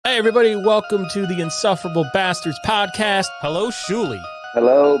Hey, everybody, welcome to the Insufferable Bastards podcast. Hello, Shuli.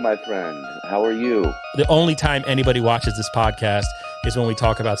 Hello, my friend. How are you? The only time anybody watches this podcast is when we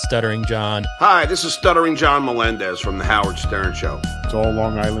talk about Stuttering John. Hi, this is Stuttering John Melendez from The Howard Stern Show. It's all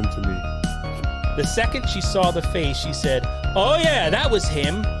Long Island to me. The second she saw the face, she said, "Oh, yeah, that was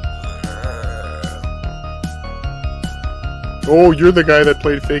him." Oh, you're the guy that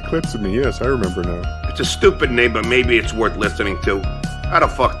played fake clips of me. Yes, I remember now. It's a stupid name, but maybe it's worth listening to. How the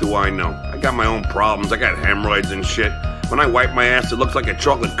fuck do I know? I got my own problems. I got hemorrhoids and shit. When I wipe my ass, it looks like a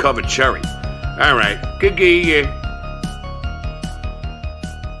chocolate-covered cherry. All right. Gigi.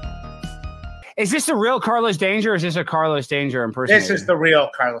 Is this the real Carlos Danger, or is this a Carlos Danger impersonator? This is the real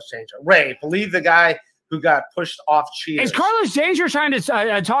Carlos Danger. Ray, believe the guy who got pushed off Cheers. Is Carlos Danger trying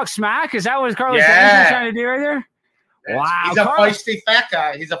to talk smack? Is that what Carlos Danger is trying to do right there? Wow, he's a feisty fat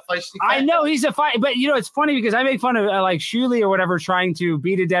guy. He's a feisty fat I know guy. he's a fight, but you know it's funny because I make fun of like Shuli or whatever trying to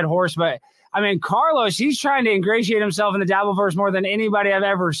beat a dead horse, but I mean Carlos, he's trying to ingratiate himself in the Dabbleverse more than anybody I've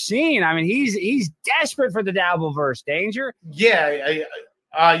ever seen. I mean he's desperate for the Dabbleverse. Danger, Yeah,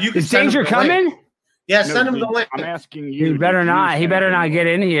 you can is send Danger him the coming? link. Yeah, send him the link. I'm asking you. He better not. He better not get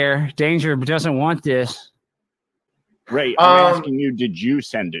in here. Danger doesn't want this. Ray, I'm asking you, did you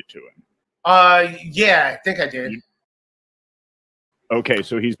send it to him? Yeah, I think I did. Okay,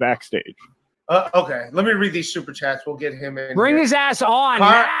 so he's backstage. Okay, let me read these super chats. We'll get him in. Bring here. his ass on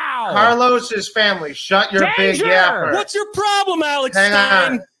now. Carlos's family. Shut your big Danger! yapper. What's your problem, Alex Hang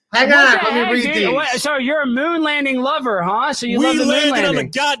Stein? on. Hang What on. the Let me heck, read dude? these. What, so you're a moon landing lover, huh? So you We love the moon landed landing. on the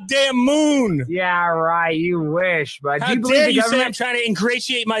goddamn moon. Yeah, right. You wish, but How do you believe dare the you say I'm government? trying to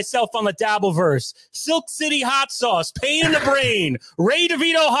ingratiate myself on the Dabbleverse? Silk City hot sauce, pain in the brain, Ray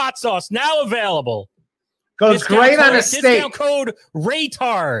DeVito hot sauce, now available. Goes great on a steak. Discount code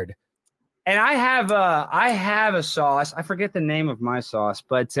RAYTARD. And I have a sauce. I forget the name of my sauce,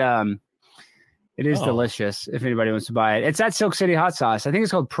 but it is delicious. If anybody wants to buy it, it's that Silk City hot sauce. I think it's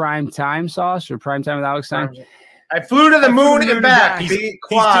called Prime Time sauce or Prime Time with Alex Stein. I flew to the moon and back. He's Be doing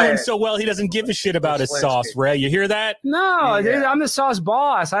quiet. so well, he doesn't give a shit about his Let's sauce, get- Ray. You hear that? No, Yeah. dude, I'm the sauce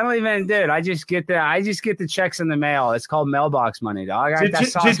boss. I don't even do it. I just get the checks in the mail. It's called mailbox money, dog. I got that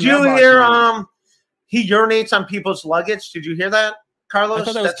sauce Did you mailbox hear? money. He urinates on people's luggage. Did you hear that, Carlos? I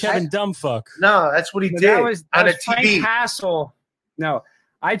thought that was That's- Kevin Dumbfuck. No, that's what he did That was on a Frank TV. Castle. No,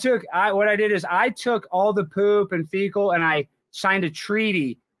 what I did is I took all the poop and fecal and I signed a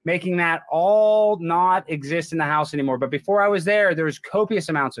treaty making that all not exist in the house anymore. But before I was there was copious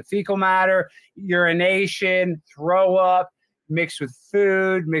amounts of fecal matter, urination, throw up, mixed with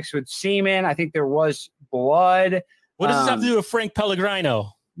food, mixed with semen. I think there was blood. What does this have to do with Frank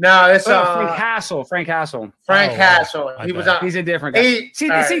Pellegrino? No, it's Frank Castle. Frank Castle. Frank Oh, Castle. wow. He was I on. He's a different guy. See,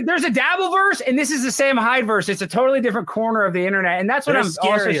 all right. see, there's a Dabbleverse, and this is the Sam Hyde-verse. It's a totally different corner of the internet, and that's what They're I'm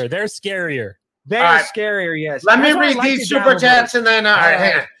scarier. also. They're scarier. They're All right. scarier, yes. Let me That's why I read like these the super Dabbleverse. chats and then. All right,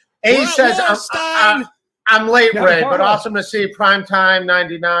 hang on. We're A at says, war, Stein. I'm late, No, Ray, Carlos. but awesome to see Primetime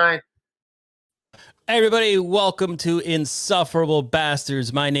 99. Hey, everybody, welcome to Insufferable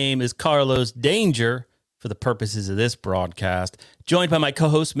Bastards. My name is Carlos Danger for the purposes of this broadcast, joined by my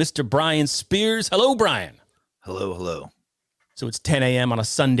co-host, Mr. Brian Spears. Hello, Brian. Hello, hello. So it's 10 a.m. on a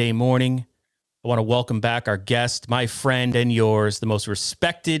Sunday morning. I want to welcome back our guest, my friend and yours, the most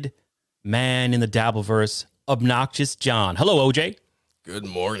respected man in the Dabbleverse, Obnoxious John. Hello, OJ. Good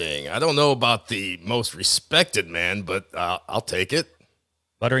morning. I don't know about the most respected man, but I'll take it.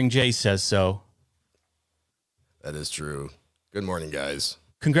 Buttering J says so. That is true. Good morning, guys.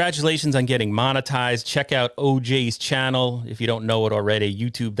 Congratulations on getting monetized. Check out OJ's channel if you don't know it already,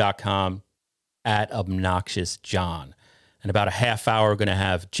 youtube.com @obnoxiousjohn. In about a half hour, we're going to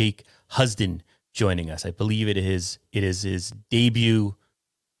have Jake Husden joining us. I believe it is his debut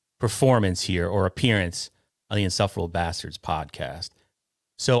performance here or appearance on the Insufferable Bastards podcast.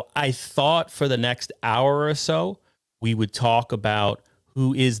 So I thought for the next hour or so, we would talk about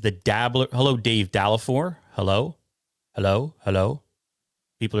who is the Dabbler. Hello, Dave Dallafor. Hello. Hello. Hello.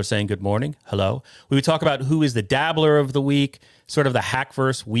 People are saying good morning. Hello. We would talk about who is the Dabbler of the week, sort of the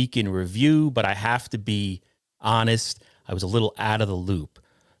Hackverse week in review, but I have to be honest, I was a little out of the loop.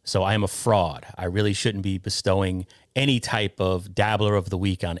 So I am a fraud. I really shouldn't be bestowing any type of Dabbler of the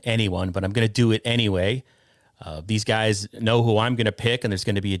week on anyone, but I'm going to do it anyway. These guys know who I'm going to pick, and there's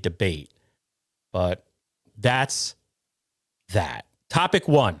going to be a debate. But that's that. Topic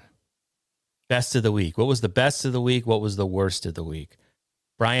 1, best of the week. What was the best of the week? What was the worst of the week?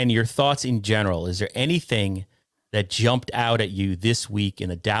 Brian, your thoughts in general. Is there anything that jumped out at you this week in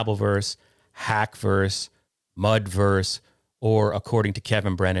the Dabbleverse, Hackverse, Mudverse, or according to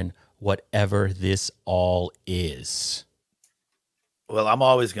Kevin Brennan, whatever this all is? Well, I'm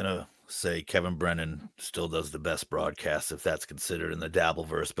always going to say Kevin Brennan still does the best broadcast, if that's considered in the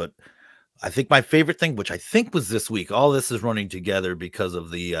Dabbleverse. But I think my favorite thing, which I think was this week, all this is running together because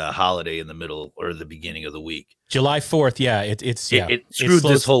of the holiday in the middle or the beginning of the week. July 4th. Yeah. It screwed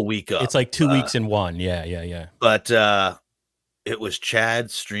this whole week up. It's like 2 weeks in one. Yeah. But it was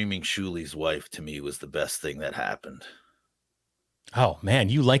Chad streaming Shuli's wife, to me, was the best thing that happened. Oh, man,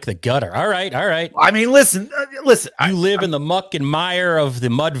 you like the gutter. All right. I mean, listen. You live in the muck and mire of the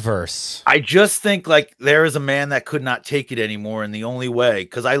mudverse. I just think, like, there is a man that could not take it anymore, and the only way,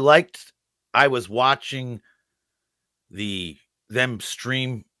 because I was watching them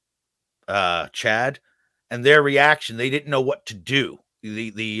stream Chad, and their reaction, they didn't know what to do.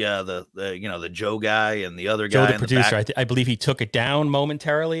 The Joe guy and the other guy, Joe, the producer, I believe he took it down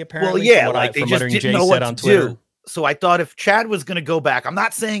momentarily, apparently. Well, yeah, like they just didn't know what to do. So I thought if Chad was going to go back, I'm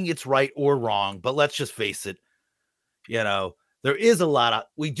not saying it's right or wrong, but let's just face it. There is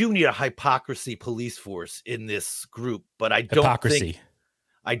we do need a hypocrisy police force in this group, but I don't think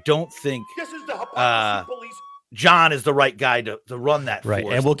This is the hypocrisy police. John is the right guy to run that right.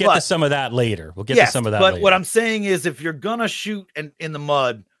 force. And we'll get to some of that later. But what I'm saying is if you're going to shoot in the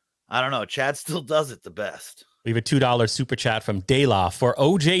mud, I don't know, Chad still does it the best. We have a $2 super chat from Dayla for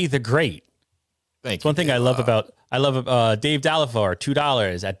OJ the Great. Thank you. One thing I love Dave Dallafar,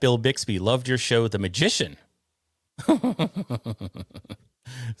 $2 at Bill Bixby. Loved your show, The Magician. This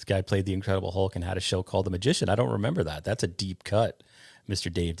guy played the Incredible Hulk and had a show called The Magician. I don't remember that. That's a deep cut,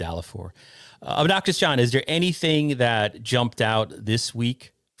 Mr. Dave Dallafar. Obnoxious John, is there anything that jumped out this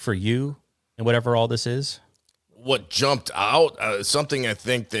week for you and whatever all this is? What jumped out? Something I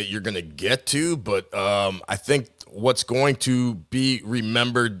think that you're going to get to, but I think what's going to be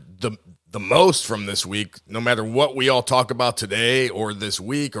remembered the most from this week, no matter what we all talk about today or this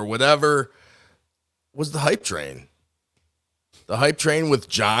week or whatever, was the hype train. The hype train with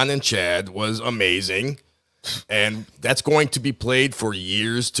John and Chad was amazing, and that's going to be played for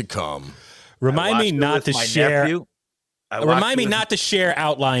years to come. Remind me not to share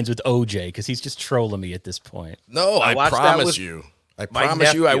outlines with OJ because he's just trolling me at this point. No, I promise you.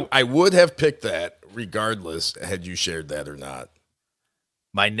 I would have picked that regardless had you shared that or not.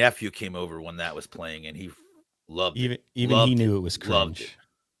 My nephew came over when that was playing, and he loved it. Even he knew it was cringe.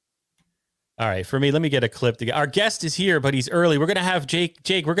 All right, for me, let me get a clip together. Our guest is here, but he's early. We're going to have Jake,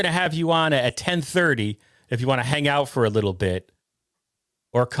 we're going to have you on at 10:30 if you want to hang out for a little bit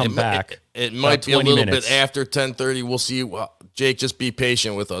or come back. It might be a little bit after 10:30. We'll see. Jake, just be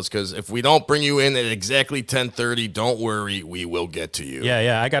patient with us because if we don't bring you in at exactly 10:30, don't worry, we will get to you.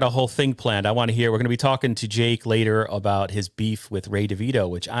 Yeah. I got a whole thing planned. I want to hear. We're going to be talking to Jake later about his beef with Ray DeVito,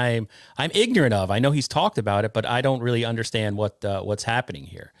 which I'm ignorant of. I know he's talked about it, but I don't really understand what's happening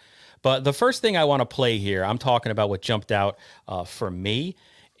here. But the first thing I want to play here, I'm talking about what jumped out for me,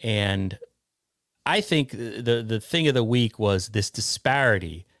 and I think the thing of the week was this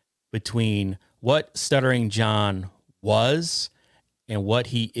disparity between what Stuttering John was and what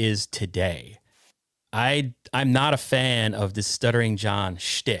he is today. I'm not a fan of this Stuttering John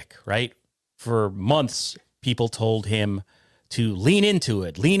shtick, right? For months, people told him to lean into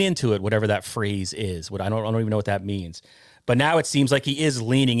it, whatever that phrase is. I don't even know what that means. But now it seems like he is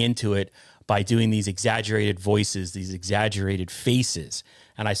leaning into it by doing these exaggerated voices, these exaggerated faces.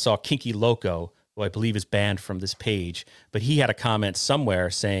 And I saw Kinky Loco, who I believe is banned from this page, but he had a comment somewhere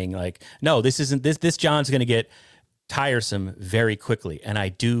saying like, no, this John's going to get tiresome very quickly. And I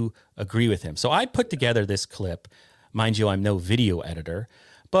do agree with him. So I put together this clip. Mind you, I'm no video editor,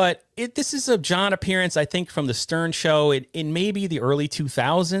 but this is a John appearance, I think, from the Stern Show in maybe the early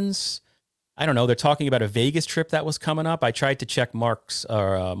 2000s. I don't know. They're talking about a Vegas trip that was coming up. I tried to check Mark's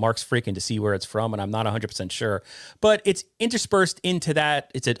Freaking to see where it's from, and I'm not 100% sure. But it's interspersed into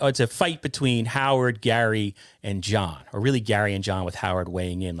that. It's a fight between Howard, Gary, and John, or really Gary and John with Howard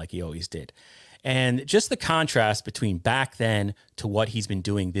weighing in like he always did. And just the contrast between back then to what he's been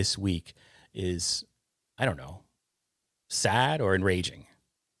doing this week is, I don't know, sad or enraging.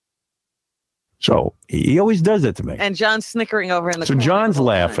 So he always does it to me. And John's snickering over in the corner. So John's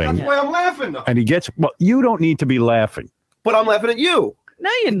laughing. That's why I'm laughing, though. And he gets, well, you don't need to be laughing. But I'm laughing at you. No,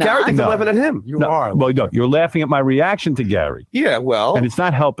 you're not. Gary thinks I'm laughing at him. You are. Well, no, you're laughing at my reaction to Gary. Yeah, well. And it's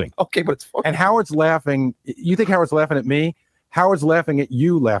not helping. Okay, but it's fun. And Howard's laughing. You think Howard's laughing at me? Howard's laughing at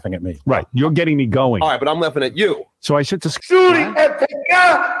you laughing at me. Right. You're getting me going. All right, but I'm laughing at you. So I said to Shuli Okay,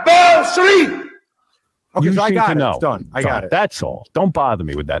 you so I seem got to it. know. It's done. I got it. That's all. Don't bother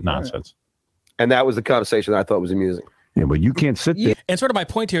me with that nonsense. And that was the conversation that I thought was amusing. Yeah, but you can't sit there. And sort of my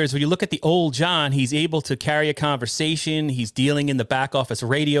point here is when you look at the old John, he's able to carry a conversation. He's dealing in the back office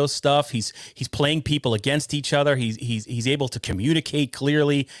radio stuff. He's playing people against each other. He's able to communicate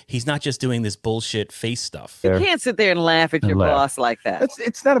clearly. He's not just doing this bullshit face stuff. You can't sit there and laugh at your boss like that.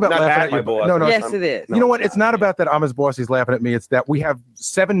 It's not about laughing at my boss. No, yes, it is. You know what? It's not about that I'm his boss. He's laughing at me. It's that we have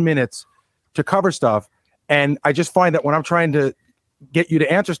 7 minutes to cover stuff, and I just find that when I'm trying to get you to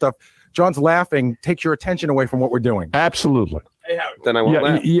answer stuff, John's laughing takes your attention away from what we're doing. Absolutely. Hey, Howard. Then I won't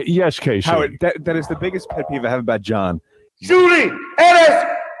laugh. Yes, Casey. Howard, that is the biggest pet peeve I have about John. Shuli,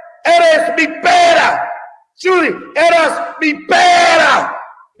 eres mi pera. Shuli, eres mi pera.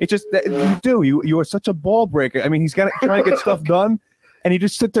 It's just that you are such a ball breaker. I mean, he's trying to get stuff done, and you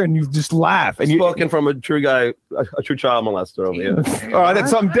just sit there and you just laugh. And Spoken from a true guy, a true child molester over here. Oh, that's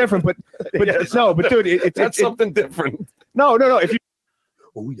something different. But Yes. no, but dude, That's something different. No. If you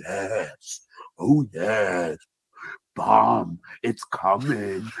Oh yes. Bomb, it's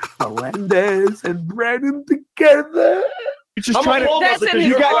coming. Melendez and Brennan together. You're just trying to. That's in his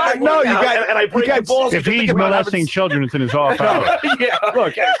You got, off no, you hour. got, and I break the balls. if he's molesting children, it's in his off hour. Yeah.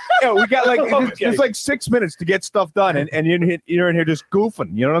 look, we got like Okay. it's like 6 minutes to get stuff done, and you're in here just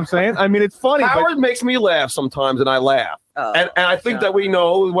goofing. You know what I'm saying? I mean, it's funny. Howard makes me laugh sometimes, and I laugh. Oh, And I think that we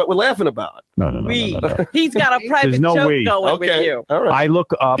know what we're laughing about. No. He's got a private There's no joke we. going with Okay. you. All right. I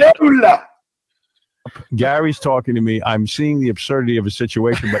look up. Dula. Gary's talking to me. I'm seeing the absurdity of a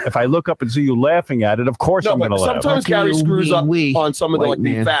situation, but if I look up and see you laughing at it, of course No, I'm going but to laugh. sometimes Gary screws up on some of the like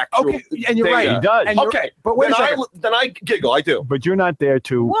the factual. Okay, and you're right. He does. And you're- Okay, but wait a then second. then I giggle. I do. But you're not there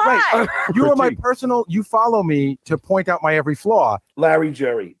to. Why? You are my critique. personal. You follow me to point out my every flaw. Larry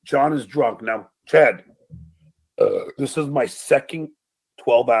Jerry. John is drunk. Now, Ted, this is my second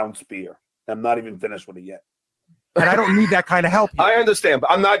 12-ounce beer. I'm not even finished with it yet. And I don't need that kind of help. I understand,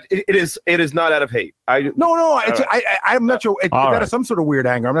 but I'm not. It is not out of hate. I'm not sure. That is some sort of weird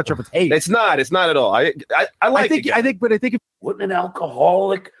anger. I'm not sure if it's hate. It's not. It's not at all. I like. I think. If Wouldn't an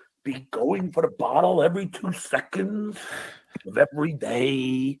alcoholic be going for the bottle every 2 seconds of every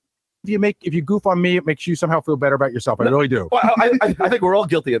day? if you goof on me, it makes you somehow feel better about yourself. I really do. Well, I think we're all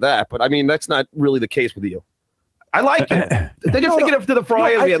guilty of that, but I mean that's not really the case with you. I like it. They just take it to the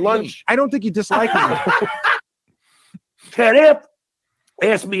fry as we had lunch. I don't think you dislike me. Ted,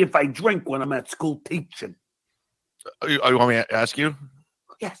 ask me if I drink when I'm at school teaching. You want me to ask you?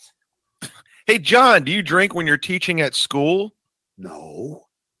 Yes. Hey, John, do you drink when you're teaching at school? No.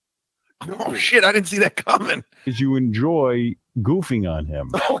 Oh, shit. I didn't see that coming. Is you enjoy goofing on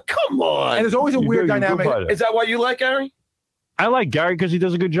him. Oh, come on. And there's always a You weird do, you goof dynamic. on him. Is that why you like Gary? I like Gary because he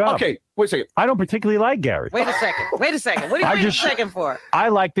does a good job. Okay, wait a second. I don't particularly like Gary. Wait a second. What are you waiting a second for? I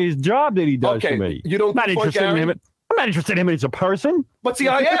like his job that he does Okay, to me. you don't I'm not support interested in Gary? him. I'm not interested in him as a person. But see,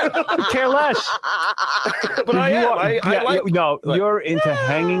 I am. I care less. But I am. I like. You're into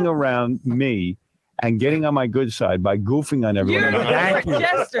hanging around me and getting on my good side by goofing on everyone. You're Thank a you.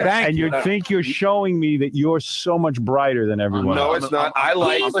 jester. And you think you're showing me that you're so much brighter than everyone No, else. it's not. I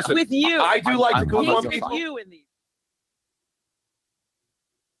like. He's Listen, with you. I do like to goof on He's people. with you in these.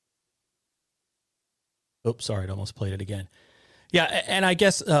 Oops, sorry, I almost played it again. Yeah, and I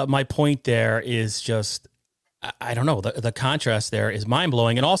guess my point there is just, I don't know, the contrast there is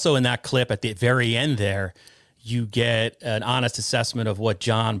mind-blowing. And also in that clip at the very end there, you get an honest assessment of what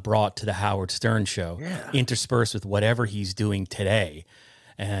John brought to the Howard Stern show, interspersed with whatever he's doing today.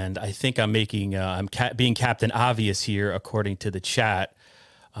 And I think I'm making, being Captain Obvious here, according to the chat.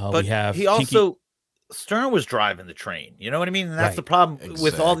 But we have he also, Stern was driving the train. You know what I mean? And that's Right. the problem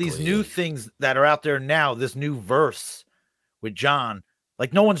with all these new things that are out there now, this new verse with John.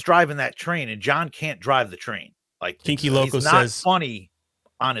 Like, no one's driving that train, and John can't drive the train. Like, Kinky Loco he's not says funny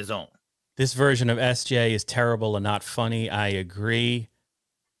on his own. this version of SJ is terrible and not funny. I agree.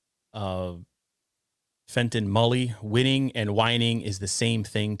 Fenton Mully, winning and whining is the same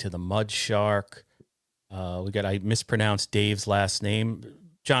thing to the Mud Shark. I mispronounced Dave's last name.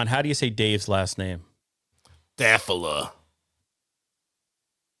 John, how do you say Dave's last name? Dabbler.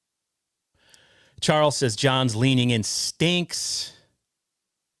 Charles says John's leaning in stinks.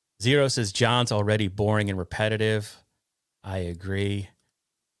 Zero says John's already boring and repetitive. I agree.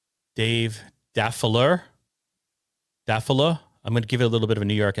 Dave Dabbler. I'm going to give it a little bit of a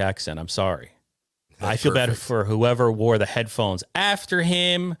New York accent. I'm sorry. I feel better for whoever wore the headphones after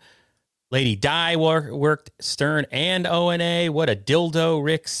him. Lady Di worked Stern and O&A. What a dildo,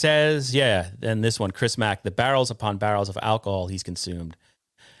 Rick says. Yeah, then this one, Chris Mack. The barrels upon barrels of alcohol he's consumed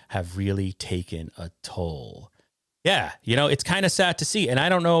have really taken a toll. Yeah, it's kind of sad to see. And I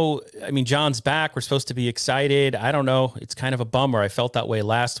don't know. I mean, John's back. We're supposed to be excited. I don't know. It's kind of a bummer. I felt that way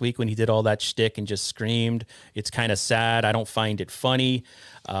last week when he did all that shtick and just screamed. It's kind of sad. I don't find it funny.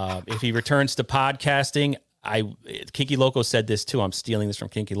 If he returns to podcasting, Kinky Loco said this too. I'm stealing this from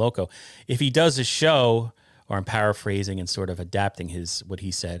Kinky Loco. If he does a show, or I'm paraphrasing and sort of adapting what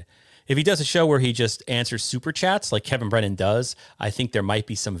he said. If he does a show where he just answers super chats like Kevin Brennan does, I think there might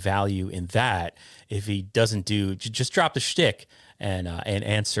be some value in that. If he doesn't just drop the shtick and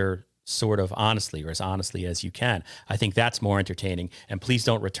answer sort of honestly, or as honestly as you can. I think that's more entertaining. And please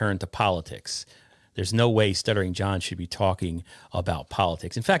don't return to politics. There's no way Stuttering John should be talking about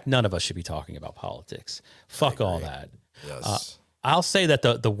politics. In fact, none of us should be talking about politics. Fuck all that. Yes. I'll say that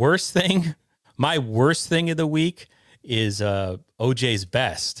the worst thing, my worst thing of the week is OJ's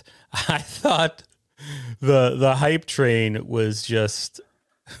best. I thought the hype train was just,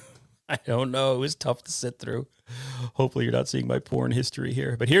 I don't know. It was tough to sit through. Hopefully you're not seeing my porn history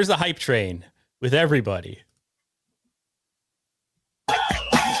here. But here's the hype train with everybody.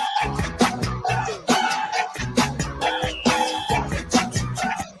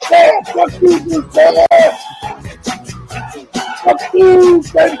 Oh, fuck you, Bruce! Fuck you,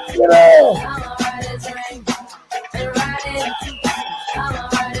 thank you!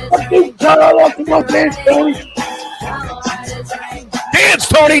 Fuck you, Carl! Come on, dance, Tony! Dance,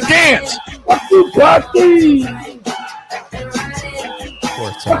 Tony, dance! Fuck you, Party!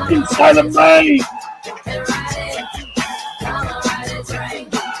 Fuck you, Silent Mike!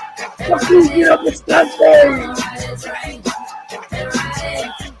 Fuck you, get up and stand.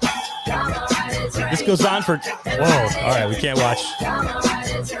 This goes on for, whoa, all right, we can't watch.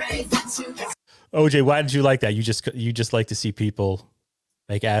 OJ, why did you like that? You just like to see people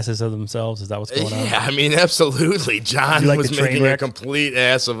make asses of themselves? Is that what's going on? Yeah, I mean, absolutely. John like was making a complete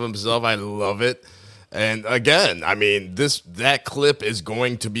ass of himself. I love it. And again, I mean, that clip is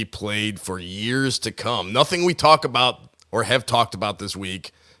going to be played for years to come. Nothing we talk about or have talked about this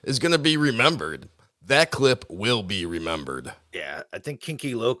week is going to be remembered. That clip will be remembered. Yeah, I think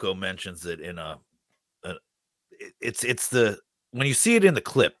Kinky Loco mentions it in it's the when you see it in the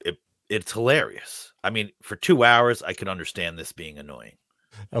clip, it's hilarious. I mean, for 2 hours, I could understand this being annoying.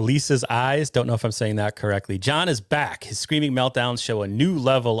 Elisa's eyes, don't know if I'm saying that correctly. John is back. His screaming meltdowns show a new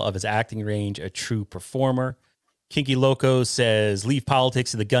level of his acting range, a true performer. Kinky Loco says, leave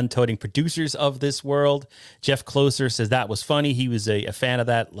politics to the gun-toting producers of this world. Jeff Closer says that was funny. He was a fan of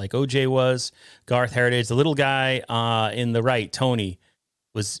that like OJ was. Garth Heritage, the little guy in the right, Tony,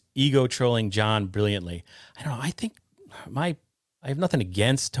 was ego trolling John brilliantly. I don't know. I think I have nothing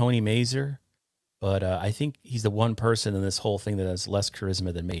against Tony Mazur, but I think he's the one person in this whole thing that has less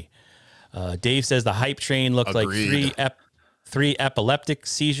charisma than me. Dave says the hype train looked Agreed. like three epileptic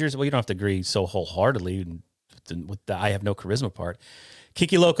seizures. Well, you don't have to agree so wholeheartedly with the I have no charisma part.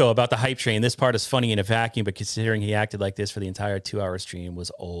 Kiki Loco about the hype train. This part is funny in a vacuum, but considering he acted like this for the entire 2-hour stream,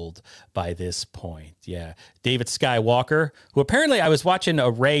 was old by this point. Yeah. David Skywalker, who apparently I was watching a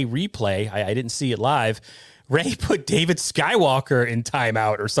Ray replay. I didn't see it live. Ray put David Skywalker in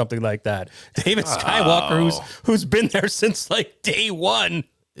timeout or something like that. David Skywalker, who's been there since like day one.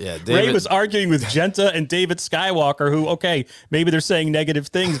 Yeah, Ray was arguing with Genta and David Skywalker, who, okay, maybe they're saying negative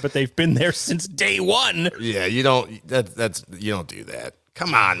things, but they've been there since day one. Yeah, you don't do that.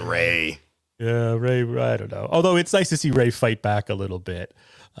 Come on, Ray. Yeah, Ray, I don't know. Although it's nice to see Ray fight back a little bit.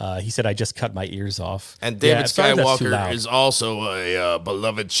 He said, I just cut my ears off. And David Skywalker is also a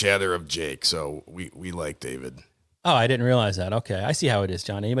beloved chatter of Jake, so we like David. Oh, I didn't realize that. Okay, I see how it is,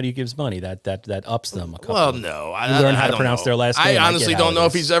 John. Anybody who gives money, that ups them a couple. Well, no. You learn how to pronounce their last name. I honestly don't know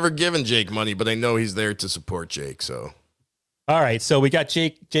if he's ever given Jake money, but I know he's there to support Jake, so. All right, so we got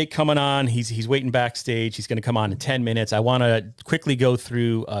Jake coming on. He's waiting backstage. He's going to come on in 10 minutes. I want to quickly go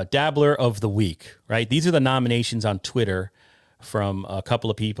through Dabbler of the Week, right? These are the nominations on Twitter from a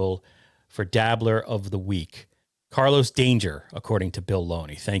couple of people for Dabbler of the Week. Carlos Danger, according to Bill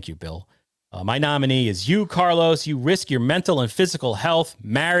Loney. Thank you, Bill. My nominee is you, Carlos. You risk your mental and physical health,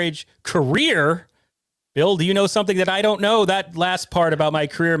 marriage, career. Bill, do you know something that I don't know? That last part about my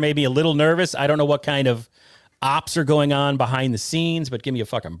career made me a little nervous. I don't know what kind of ops are going on behind the scenes, but give me a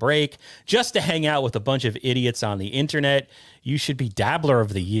fucking break. Just to hang out with a bunch of idiots on the internet, you should be Dabbler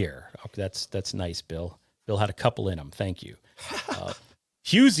of the Year. Okay, that's nice, Bill. Bill had a couple in him. Thank you.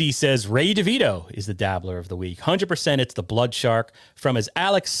 Husey says Ray DeVito is the Dabbler of the Week. 100% it's the Blood Shark. From his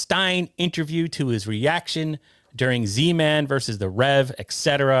Alex Stein interview to his reaction during Z-Man versus the Rev,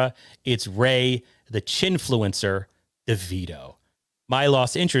 etc., it's Ray, the Chinfluencer, DeVito. My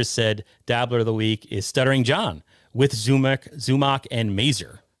Lost Interest said Dabbler of the Week is Stuttering John with Zumak and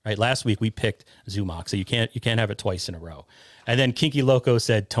Mazur. right? Last week we picked Zumach, so you can't have it twice in a row. And then Kinky Loco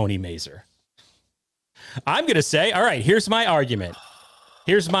said Tony Mazer. I'm going to say, all right, here's my argument.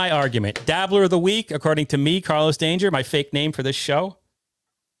 Dabbler of the week, according to me, Carlos Danger, my fake name for this show.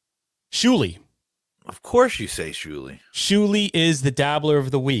 Shuli. Of course you say Shuli. Shuli is the Dabbler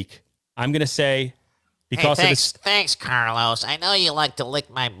of the week. I'm going to say because of this. Thanks, Carlos. I know you like to lick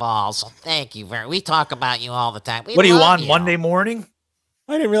my balls, so thank you we talk about you all the time. What are you on Monday morning?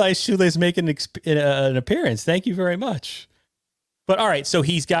 I didn't realize Shuli is making an appearance. Thank you very much. But all right, so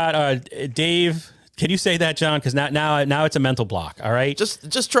he's got Dave. Can you say that, John? Because now it's a mental block. All right,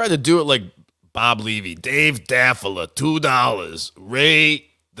 just try to do it like Bob Levy. Dave Daffler, $2. Ray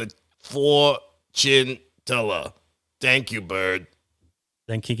the Fortune Teller. Thank you, Bird.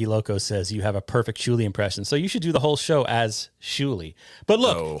 Then Kinky Loco says you have a perfect Shuli impression, so you should do the whole show as Shuli. But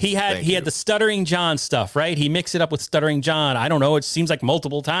look, he had the Stuttering John stuff, right? He mixed it up with Stuttering John. I don't know. It seems like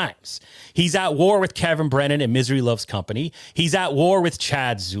multiple times. He's at war with Kevin Brennan and Misery Loves Company. He's at war with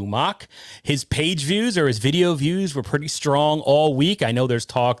Chad Zumach. His page views or his video views were pretty strong all week. I know there's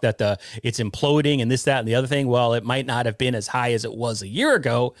talk that it's imploding and this, that, and the other thing. Well, it might not have been as high as it was a year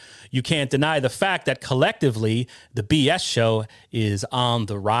ago. You can't deny the fact that collectively the BS show is on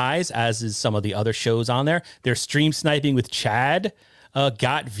the rise, as is some of the other shows on there. Their stream sniping with Chad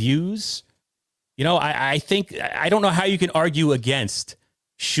got views. You know, I think I don't know how you can argue against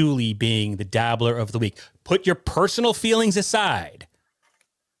Shuli being the Dabbler of the week. Put your personal feelings aside.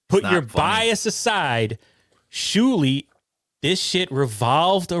 Put your bias aside. Shuli, this shit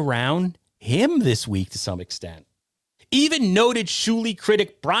revolved around him this week to some extent. Even noted Shuli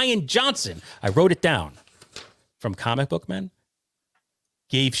critic Brian Johnson, I wrote it down, from Comic Book Men,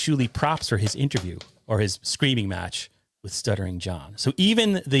 gave Shuli props for his interview or his screaming match with Stuttering John. So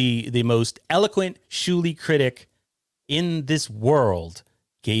even the most eloquent Shuli critic in this world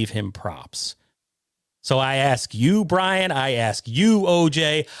gave him props. So I ask you, Brian, I ask you,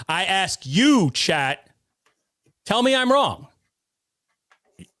 OJ, I ask you, chat, tell me I'm wrong.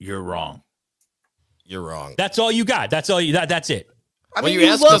 You're wrong. You're wrong. That's all you got. That's all you. That's it. I mean, you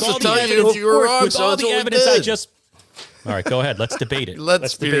asked us to tell you if you were wrong. With all the evidence I just. All right, go ahead. Let's debate it.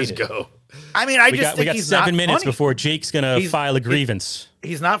 Let's debate it. Go. I mean, we got 7 minutes before Jake's gonna file a grievance.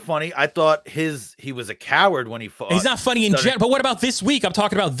 He's not funny. I thought he was a coward when he fought. He's not funny in general. But what about this week? I'm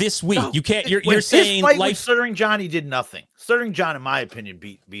talking about this week. No, you can't. You're saying his fight with Stuttering John, he did nothing. Stuttering John, in my opinion,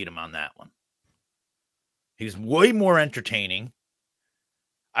 beat him on that one. He's way more entertaining.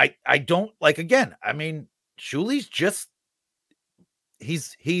 I don't like. Again, I mean, Shuli's just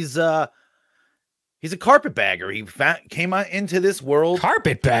he's a carpetbagger. He came out into this world.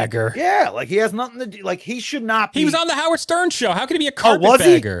 Carpetbagger? Yeah, like he has nothing to do. Like he should not be. He was on the Howard Stern show. How could he be a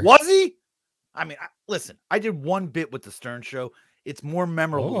carpetbagger? Was he? I mean, listen, I did one bit with the Stern show. It's more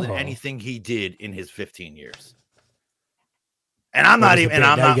memorable than anything he did in his 15 years. And I'm not even. And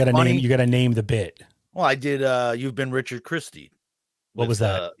I'm not funny. You got to name the bit. Well, I did. You've been Richard Christie. What was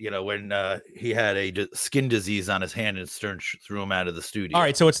that? When he had a skin disease on his hand and Stern threw him out of the studio. All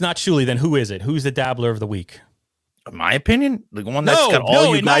right, so it's not Shuli. Then who is it? Who's the Dabbler of the week? In my opinion, the one that's got all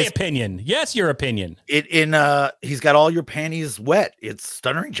you in guys. My opinion, yes, your opinion. He's got all your panties wet. It's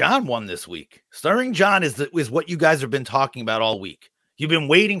Stuttering John won this week. Stuttering John is what you guys have been talking about all week. You've been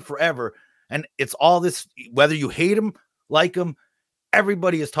waiting forever, and it's all this. Whether you hate him, like him.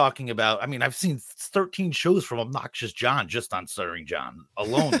 Everybody is talking about. I mean, I've seen 13 shows from Obnoxious John just on Stuttering John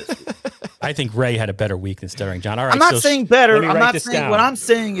alone this week. I think Ray had a better week than Stuttering John. All right, I'm not saying better. I'm not saying down. What I'm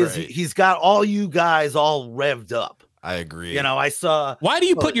saying is he's got all you guys all revved up. I agree. You know, I saw. Why do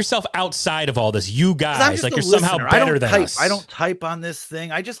you put yourself outside of all this? You guys, like you're somehow better than us. I don't type on this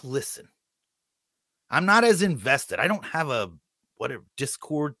thing. I just listen. I'm not as invested. I don't have a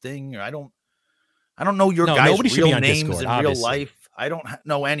Discord thing, or I don't know your guys' real names Discord, in real life. I don't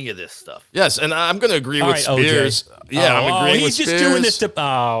know any of this stuff. Yes, and I'm going to agree with Spears. OJ. Yeah, I'm agreeing with Spears. He's just doing this to.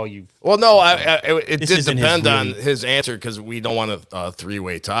 Well, no, it did depend on his answer because we don't want a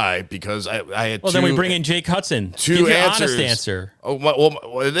three-way tie because I had. Well, then we bring in Jake Hudson. Two answers. Honest answer. Oh,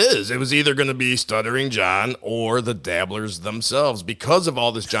 well, it is. It was either going to be Stuttering John or the Dabblers themselves because of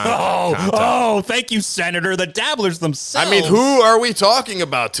all this John. Oh, thank you, Senator. The Dabblers themselves. I mean, who are we talking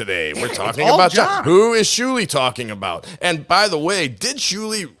about today? We're talking about John. Who is Shuli talking about? And by the way, did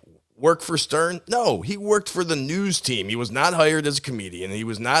Shuli work for Stern? No, he worked for the news team. He was not hired as a comedian. He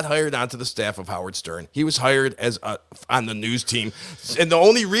was not hired onto the staff of Howard Stern. He was hired as on the news team. And the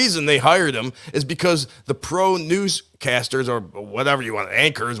only reason they hired him is because the pro newscasters or whatever you want,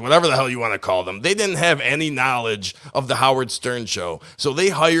 anchors, whatever the hell you want to call them, they didn't have any knowledge of the Howard Stern show. So they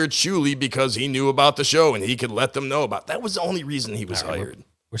hired Shuli because he knew about the show and he could let them know about it. That was the only reason he was hired.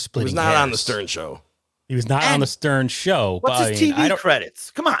 We're splitting. He was not on the Stern Show. He was not on the Stern Show. What's but, his TV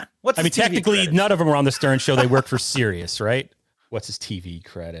credits? Come on. Technically, none of them were on the Stern Show. They worked for Sirius, right? What's his TV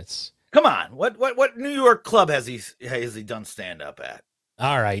credits? Come on. What New York club has he done stand up at?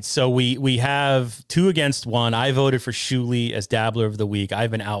 All right, so we have 2 against 1. I voted for Shuli as Dabbler of the Week.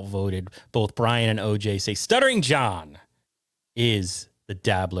 I've been outvoted. Both Brian and OJ say Stuttering John is the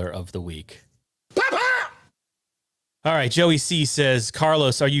Dabbler of the Week. All right, Joey C says,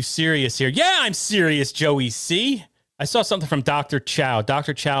 Carlos, are you serious here? Yeah, I'm serious, Joey C. I saw something from Dr. Chow.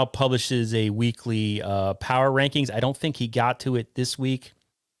 Dr. Chow publishes a weekly power rankings. I don't think he got to it this week.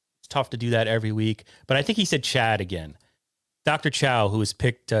 It's tough to do that every week, but I think he said Chad again. Dr. Chow, who has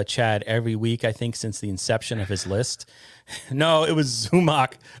picked Chad every week, I think, since the inception of his list. No, it was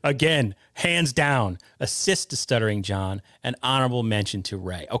Zumock again, hands down. Assist to Stuttering John, an honorable mention to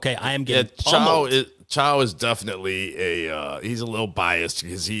Ray. Okay, I am getting Chow is definitely he's a little biased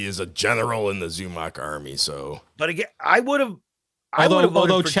because he is a general in the Zumock army. So, but again, I would have.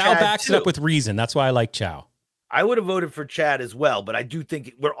 Although Chow backs it up with reason, that's why I like Chow. I would have voted for Chad as well, but I do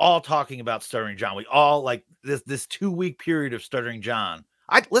think we're all talking about Stuttering John. We all like this 2-week period of Stuttering John.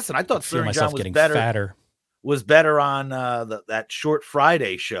 I thought Stuttering John was better on that short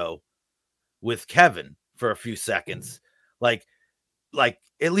Friday show with Kevin for a few seconds. Like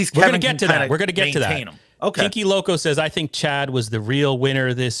at least we're Kevin gonna get to that. We're gonna get to that. Him. Okay. Kinky Loco says, I think Chad was the real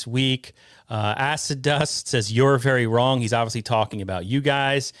winner this week. Acid Dust says, you're very wrong. He's obviously talking about you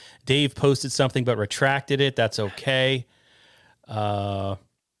guys. Dave posted something but retracted it. That's okay. Did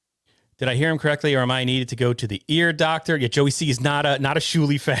I hear him correctly, or am I needed to go to the ear doctor? Yeah, Joey C is not a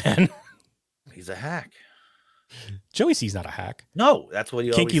Shuli fan. He's a hack. Joey C's not a hack. No, that's what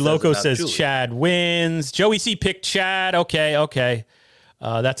he Kinky always Loco says says Shuli. Chad wins. Joey C picked Chad. Okay.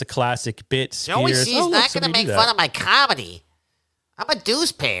 That's a classic bit. Joey Spears. C's not going to make fun of my comedy. I'm a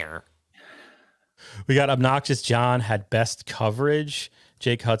deuce pair. We got Obnoxious John had best coverage.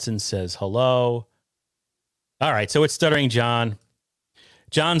 Jake Hudson says hello. All right, so it's Stuttering John.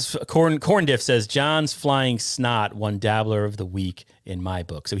 John's Corn Diff says John's Flying Snot won Dabbler of the Week in my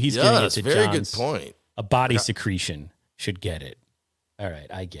book. So he's giving it to very John's. Good point. A body secretion should get it. All right,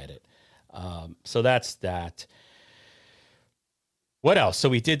 I get it. So that's that. What else? So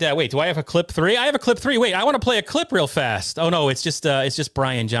we did that. Wait, do I have a clip 3? I have a clip 3. Wait, I want to play a clip real fast. Oh no, it's just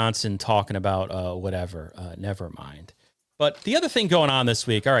Brian Johnson talking about whatever. Never mind. But the other thing going on this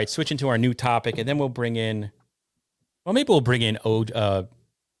week. All right, switching to our new topic, and then we'll bring in. Well, maybe we'll bring in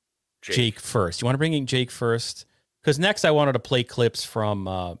Jake first. You want to bring in Jake first? Because next I wanted to play clips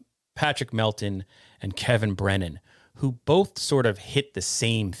from Patrick Melton and Kevin Brennan, who both sort of hit the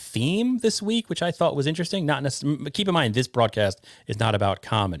same theme this week, which I thought was interesting. Not necessarily. Keep in mind, this broadcast is not about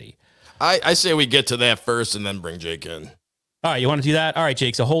comedy. I say we get to that first and then bring Jake in. All right, you want to do that? All right,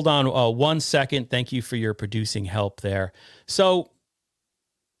 Jake. So hold on 1 second. Thank you for your producing help there. So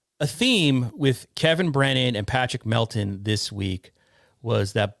a theme with Kevin Brennan and Patrick Melton this week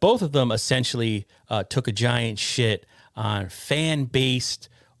was that both of them essentially took a giant shit on fan-based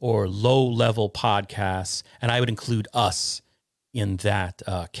or low-level podcasts, and I would include us in that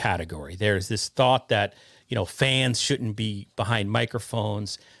category. There's this thought that, fans shouldn't be behind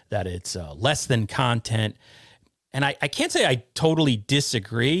microphones, that it's less than content. And I can't say I totally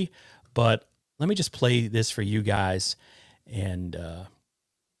disagree, but let me just play this for you guys and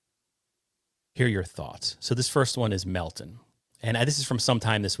hear your thoughts. So this first one is Melton. And this is from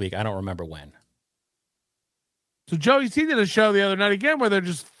sometime this week. I don't remember when. So Joey C did a show the other night again where they're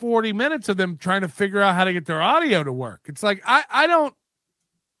just 40 minutes of them trying to figure out how to get their audio to work. It's like, I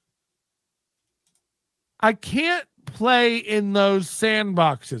can't play in those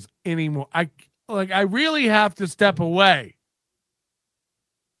sandboxes anymore. I really have to step away.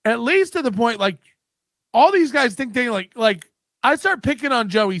 At least to the point, like, all these guys think they like I start picking on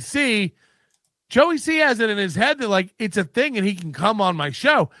Joey C. Joey C has it in his head that like it's a thing and he can come on my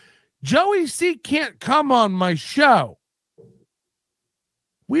show. Joey C can't come on my show.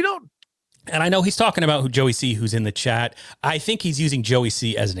 We don't. And I know he's talking about Joey C, who's in the chat. I think he's using Joey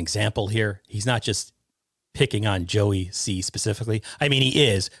C as an example here. He's not just picking on Joey C specifically. I mean, he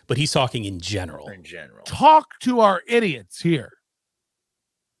is, but he's talking in general. Talk to our idiots here.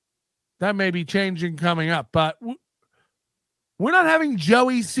 That may be changing coming up, but we're not having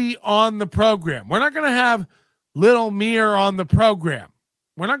Joey C on the program. We're not going to have Little Mir on the program.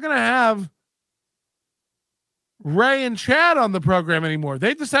 We're not going to have Ray and Chad on the program anymore.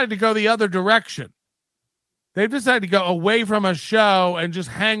 They've decided to go the other direction. They've decided to go away from a show and just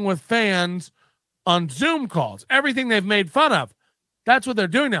hang with fans on Zoom calls. Everything they've made fun of. That's what they're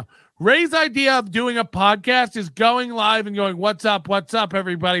doing now. Ray's idea of doing a podcast is going live and going, what's up,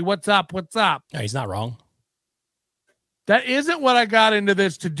 everybody? What's up? No, he's not wrong. That isn't what I got into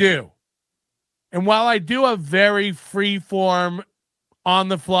this to do. And while I do a very free-form,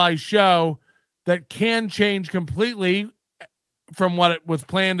 on-the-fly show that can change completely from what it was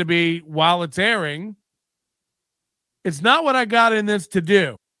planned to be while it's airing, it's not what I got in this to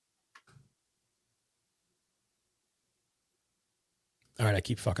do. All right, I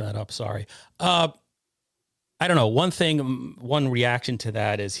keep fucking that up. Sorry. I don't know. One reaction to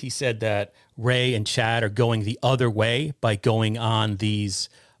that is he said that Ray and Chad are going the other way by going on these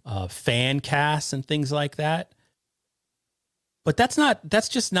fan casts and things like that. But that's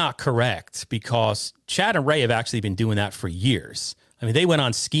just not correct, because Chad and Ray have actually been doing that for years. I mean, they went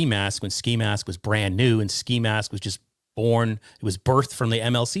on Ski Mask when Ski Mask was brand new, and Ski Mask was just born. It was birthed from the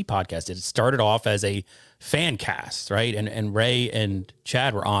MLC podcast. It started off as a fan cast, right? And Ray and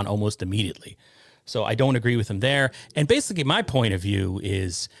Chad were on almost immediately. So I don't agree with him there. And basically my point of view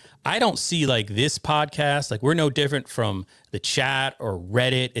is I don't see like this podcast, like we're no different from the chat or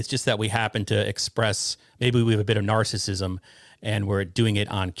Reddit. It's just that we happen to express, maybe we have a bit of narcissism and we're doing it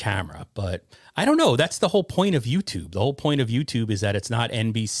on camera. But I don't know. That's the whole point of YouTube. The whole point of YouTube is that it's not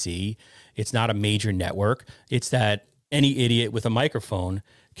NBC. It's not a major network. It's that any idiot with a microphone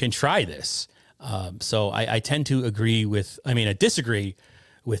can try this. So I tend to disagree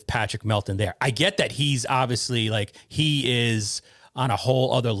with Patrick Melton there. I get that he's obviously like, he is on a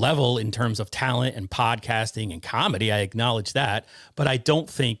whole other level in terms of talent and podcasting and comedy. I acknowledge that, but I don't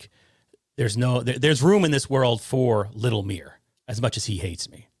think there's room in this world for Little Mir as much as he hates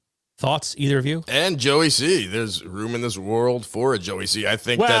me. Thoughts, either of you? And Joey C. There's room in this world for a Joey C. I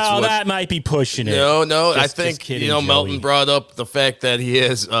think that might be pushing it. No. Just I think kidding, Melton Joey. brought up the fact that he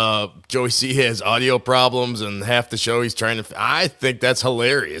has Joey C. has audio problems, and half the show he's trying to. I think that's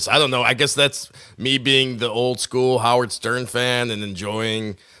hilarious. I don't know. I guess that's me being the old school Howard Stern fan and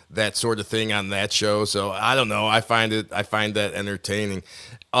enjoying that sort of thing on that show. So I don't know. I find that entertaining.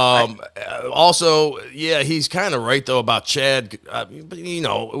 Also, yeah, he's kind of right though about Chad. But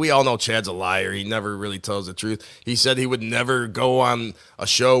we all know Chad's a liar. He never really tells the truth. He said he would never go on a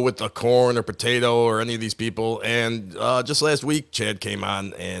show with a Corn or Potato or any of these people. And just last week, Chad came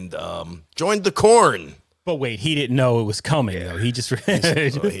on and joined the Corn. But wait, he didn't know it was coming though. He just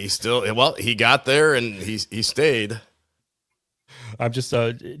he got there and he stayed. I'm just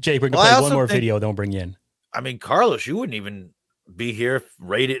Jake. We're gonna play one more video, then we'll bring you in. I mean, Carlos, you wouldn't even be here if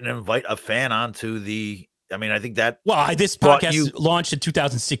Ray didn't invite a fan onto the. I mean, I think that. Well, this podcast launched in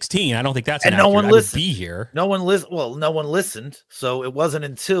 2016. I don't think that's and no one listened. Be here. No one listened. Well, no one listened. So it wasn't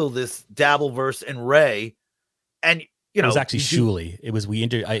until this Dabbleverse and Ray, and it was actually Shuli. It was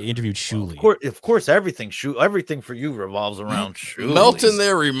I interviewed Shuli. Of course, everything for you revolves around Shuli. Melton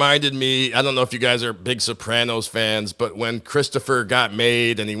there reminded me. I don't know if you guys are big Sopranos fans, but when Christopher got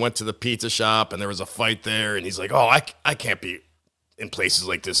made and he went to the pizza shop and there was a fight there, and he's like, "Oh, I can't be in places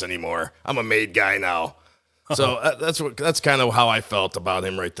like this anymore. I'm a made guy now." So that's kind of how I felt about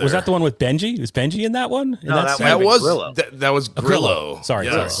him right there. Was that the one with Benji? Was Benji in that one? No, that was Grillo. Sorry.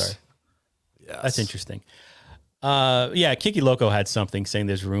 Yeah, that's interesting. Kiki Loco had something saying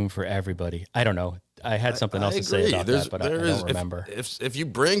there's room for everybody. I don't know. I had something else to say about that, but I don't remember. If you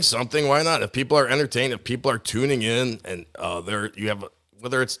bring something, why not? If people are entertained, if people are tuning in, and you have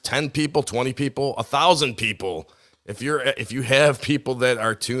whether it's 10 people, 20 people, 1,000 people. If you have people that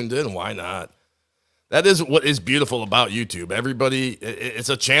are tuned in, why not? That is what is beautiful about YouTube. Everybody, it's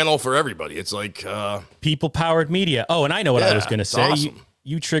a channel for everybody. It's like people-powered media. Oh, and I know what I was going to say. Awesome.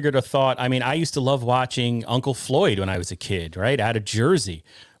 You triggered a thought. I mean, I used to love watching Uncle Floyd when I was a kid, right? Out of Jersey.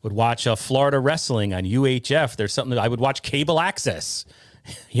 Would watch Florida wrestling on UHF. There's something I would watch cable access,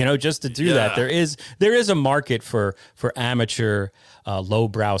 just to do that. There is a market for amateur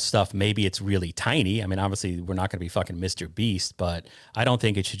lowbrow stuff. Maybe it's really tiny. I mean, obviously we're not going to be fucking Mr. Beast, but I don't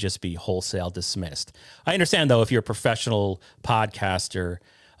think it should just be wholesale dismissed. I understand though, if you're a professional podcaster,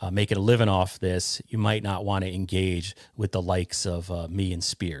 making a living off this, you might not want to engage with the likes of me and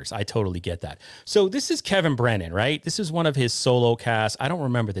Spears. I totally get that. So this is Kevin Brennan, right? This is one of his solo casts. I don't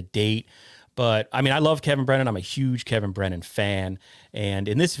remember the date, but I mean, I love Kevin Brennan. I'm a huge Kevin Brennan fan. And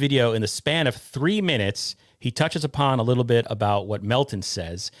in this video, in the span of 3 minutes, he touches upon a little bit about what Melton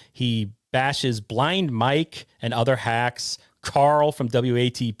says. He bashes Blind Mike and other hacks, Carl from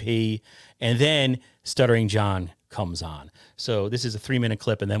WATP, and then Stuttering John comes on. So this is a 3-minute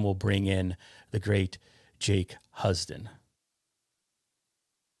clip, and then we'll bring in the great Jake Husden.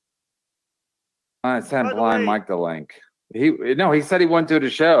 I sent Blind Mike the link. He said he wouldn't do the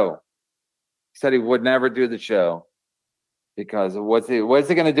show. He said he would never do the show. Because what's he going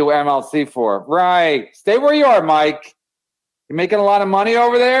to do MLC for? Right. Stay where you are, Mike. You're making a lot of money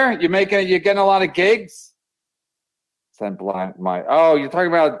over there. You're getting a lot of gigs. Send blind Mike. Oh, you're talking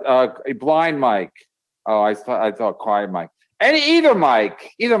about a blind Mike. Oh, I thought quiet Mike. Either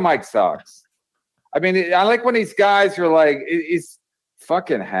Mike sucks. I mean, I like when these guys are like, he's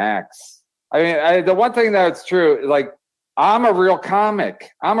fucking hacks. I mean, the one thing that's true, like, I'm a real comic.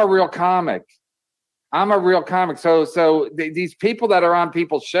 So these people that are on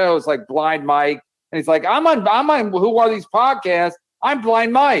people's shows, like Blind Mike, and he's like, I'm on who are these podcasts? I'm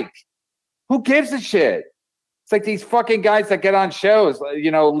Blind Mike. Who gives a shit? It's like these fucking guys that get on shows,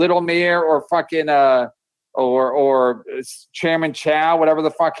 Little Mir or fucking or Chairman Chow, whatever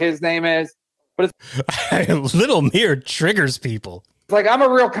the fuck his name is. But it's Little Mir triggers people. It's like, I'm a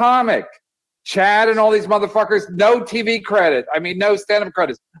real comic. Chad and all these motherfuckers, no TV credit. I mean, no stand-up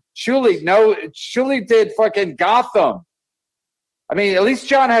credits. Shuli did fucking Gotham. I mean, at least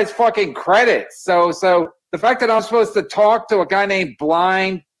John has fucking credits. So the fact that I'm supposed to talk to a guy named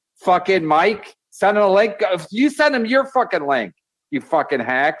Blind fucking Mike, send him a link. You send him your fucking link, you fucking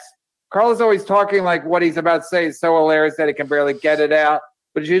hacks. Carl is always talking like what he's about to say is so hilarious that he can barely get it out,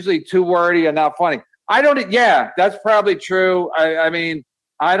 but it's usually too wordy and not funny. Yeah, that's probably true. I mean,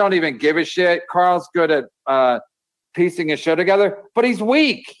 I don't even give a shit. Carl's good at piecing a show together, but he's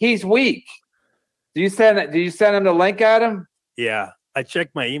weak. Do you send him the link, Adam? Yeah, I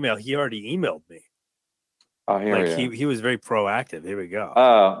checked my email. He already emailed me. Oh, here he was very proactive. Here we go.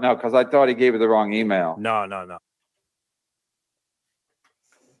 Oh, no, because I thought he gave you the wrong email. No.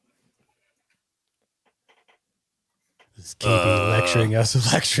 This KB lecturing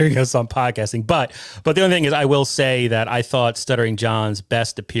us on podcasting. But the only thing is, I will say that I thought Stuttering John's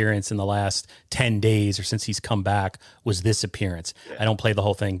best appearance in the last 10 days or since he's come back was this appearance. Yeah. I don't play the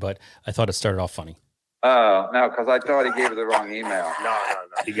whole thing, but I thought it started off funny. Oh, no, because I thought he gave you the wrong email. No.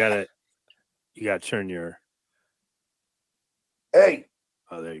 You gotta turn your. Hey.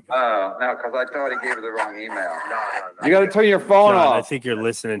 Oh, there you go. Oh, no, because I thought he gave you the wrong email. No. You got to turn your phone off. I think you're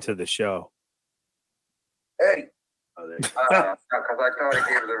listening to the show. Hey. Oh, there you go. No, because I thought he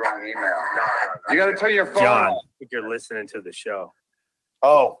gave you the wrong email. You got to turn your phone John, off. I think you're listening to the show.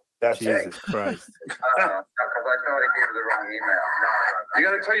 Oh, that's Jesus Christ. Because I thought he gave you the wrong email. You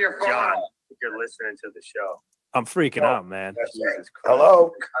got to turn your phone John, off. I think you're listening to the show. I'm freaking out, man. Jesus Christ.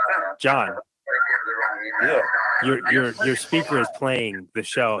 Hello, John. Yeah. Your speaker is playing the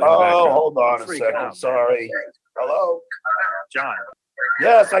show. Oh, hold on a second. Out, sorry. Hello, John.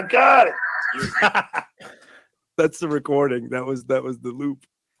 Yes, I got it. That's the recording. That was the loop.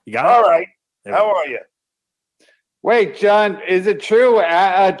 You got All it? right. How are you? Wait, John, is it true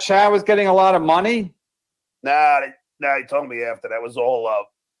Chad was getting a lot of money? Nah, he told me after that was all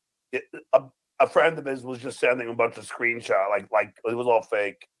a friend of his was just sending a bunch of screenshots, like it was all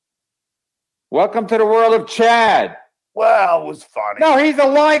fake. Welcome to the world of Chad. Well, it was funny. No, he's a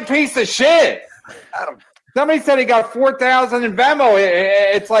lying piece of shit. Somebody said he got 4,000 in Venmo.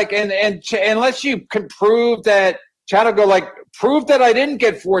 It's like, and unless you can prove that, Chad will go like, prove that I didn't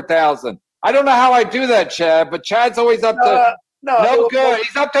get 4,000. I don't know how I do that, Chad, but Chad's always up to no good.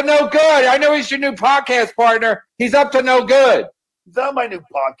 He's up to no good. I know he's your new podcast partner. He's up to no good. He's not my new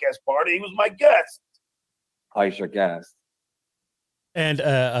podcast partner. He was my guest. Oh, he's your guest. And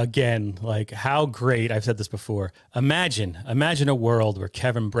again, like how great, I've said this before, imagine a world where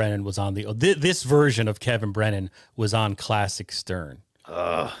Kevin Brennan was on this version of Kevin Brennan was on Classic Stern.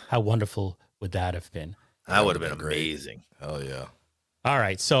 How wonderful would that have been? That would have been amazing. Hell yeah. All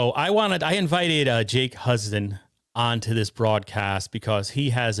right. So I invited Jake Husden onto this broadcast because he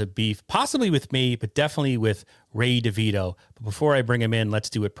has a beef, possibly with me, but definitely with Ray DeVito. But before I bring him in, let's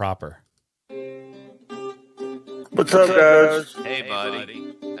do it proper. What's up, guys? Hey,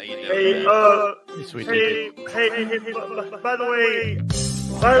 buddy. How you doing? Hey, by the way,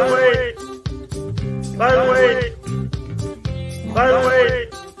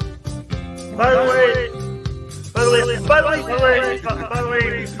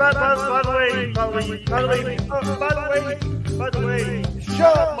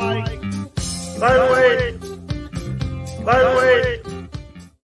 shut up, Mike. By the way.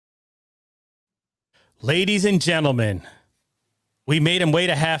 Ladies and gentlemen, we made him wait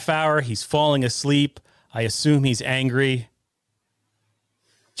a half hour. He's falling asleep. I assume he's angry.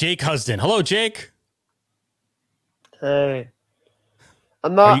 Jake Husden. Hello, Jake. Hey.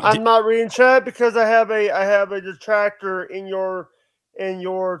 I'm not reading chat because I have a detractor in your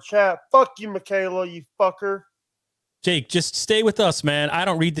chat. Fuck you, Michaela, you fucker. Jake, just stay with us, man. I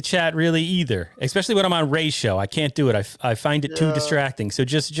don't read the chat really either, especially when I'm on Ray's show. I can't do it. I find it too distracting. So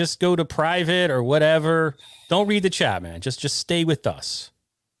just go to private or whatever. Don't read the chat, man. Just stay with us.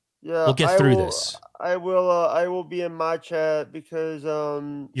 Yeah, we'll get through this. I will be in my chat because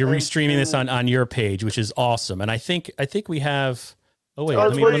you're restreaming this on your page, which is awesome. And I think we have. Oh wait,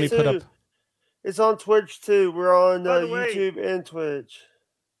 let me put up. It's on Twitch too. We're on YouTube and Twitch.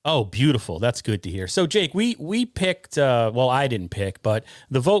 Oh, beautiful. That's good to hear. So, Jake, we picked, well, I didn't pick, but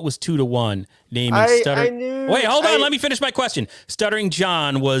the vote was 2-1, naming Stuttering. Wait, hold on. Let me finish my question. Stuttering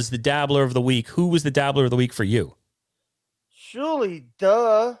John was the Dabbler of the Week. Who was the Dabbler of the Week for you? Shuli,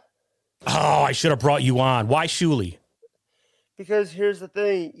 duh. Oh, I should have brought you on. Why Shuli? Because here's the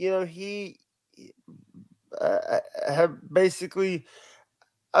thing. You know, he have basically...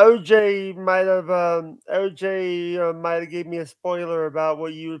 OJ might have gave me a spoiler about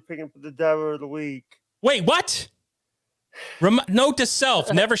what you were picking for the Dabbler of the Week. Wait, what? Note to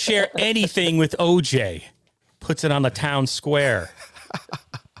self: never share anything with OJ. Puts it on the town square.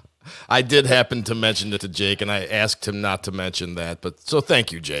 I did happen to mention it to Jake, and I asked him not to mention that. But so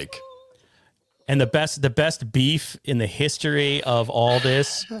thank you, Jake. And the best beef in the history of all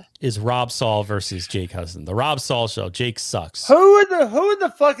this is Rob Saul versus Jake Huston. The Rob Saul show. Jake sucks. Who in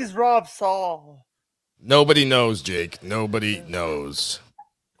the fuck is Rob Saul? Nobody knows, Jake. Nobody knows.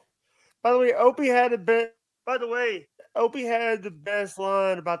 By the way, Opie had the best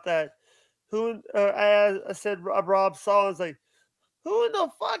line about that. I said Rob Saul. It's like, who in the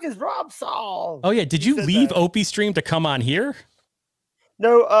fuck is Rob Saul? Oh yeah, did you leave Opie stream to come on here?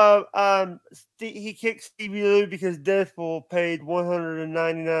 No, he kicked Stevie Lou because Deathpool paid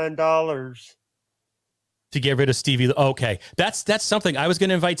 $199 to get rid of Stevie Lou. Okay, that's something. I was going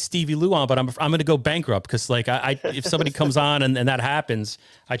to invite Stevie Lou on, but I'm going to go bankrupt because like I if somebody comes on and that happens,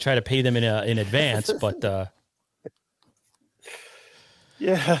 I try to pay them in advance. But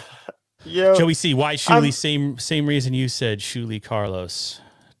yeah. Joey C, why Shuli? Same reason you said, Shuli Carlos.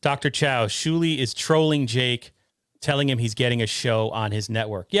 Dr. Chow, Shuli is trolling Jake, telling him he's getting a show on his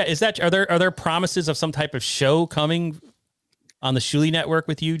network. Yeah, are there promises of some type of show coming on the Shuli network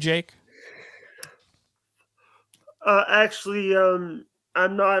with you, Jake? Actually, I'm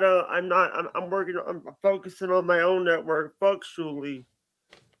not. I'm working. I'm focusing on my own network. Fuck Shuli.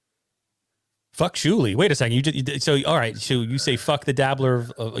 Fuck Shuli. Wait a second. So all right. So you say fuck the Dabbler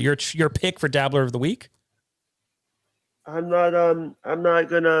of your pick for Dabbler of the Week? I'm gonna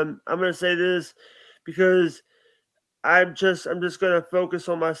say this because I'm just gonna focus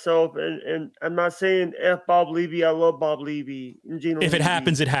on myself, and I'm not saying F Bob Levy. I love Bob Levy and Gino. If it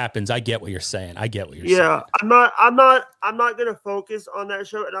happens, it happens. I get what you're saying. Yeah, I'm not gonna focus on that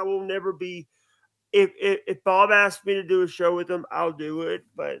show, and I will never be. If Bob asks me to do a show with him, I'll do it,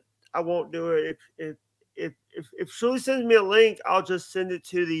 but I won't do it. If Shuli sends me a link, I'll just send it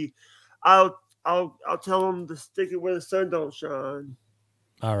to the. I'll tell him to stick it where the sun don't shine.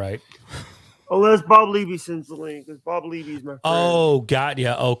 All right. Unless Bob Levy sends the link, because Bob Levy's my friend. Oh, got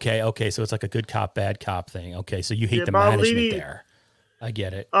ya. Okay. So it's like a good cop, bad cop thing. Okay, so you hate the Bob management Levy, there. I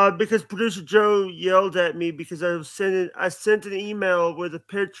get it. Because producer Joe yelled at me because I sent an email with a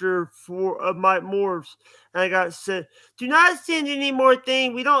picture of Mike Morse, and I got sent. Do not send any more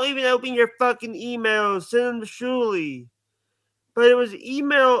things. We don't even open your fucking emails. Send them to Shuli. But it was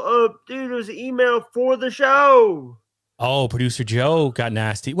email dude. It was an email for the show. Oh, producer Joe got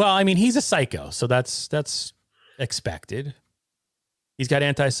nasty. Well, I mean, he's a psycho, so that's expected. He's got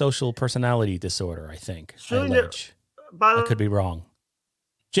antisocial personality disorder, I think. I could be wrong.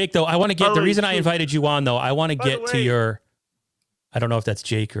 Jake, though, I want to get the reason I invited you on, though. I want to get to your. I don't know if that's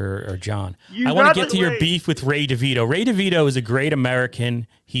Jake or John. I want to get to your beef with Ray DeVito. Ray DeVito is a great American.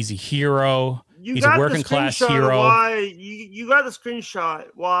 He's a hero. He's a working class hero. You got the screenshot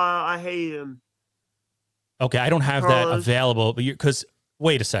why I hate him. Okay, I don't have that available, but because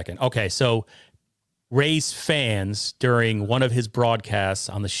wait a second. Okay, so Ray's fans during one of his broadcasts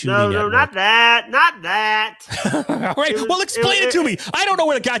on the Shuli Network. No, not that. All right, well, explain it to me. I don't know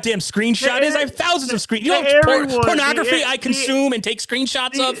where the goddamn screenshot is. I have thousands of screenshots. You know pornography I consume and take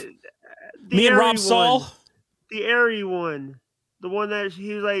screenshots of? Me and Rob Saul? The Airy one. The one that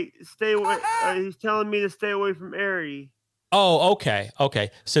he was like, stay away. He's telling me to stay away from Airy. Oh, okay.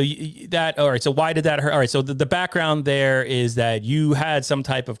 So all right. So why did that hurt? All right. So the background there is that you had some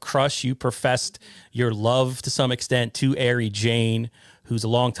type of crush. You professed your love to some extent to Ari Jane, who's a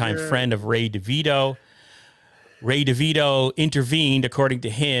longtime friend of Ray DeVito. Ray DeVito intervened. According to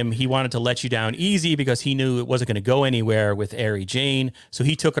him, he wanted to let you down easy because he knew it wasn't going to go anywhere with Ari Jane. So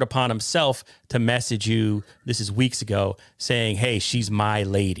he took it upon himself to message you. This is weeks ago, saying, "Hey, she's my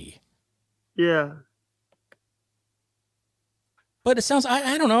lady." Yeah. But it sounds,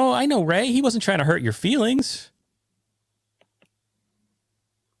 I don't know. I know Ray. He wasn't trying to hurt your feelings.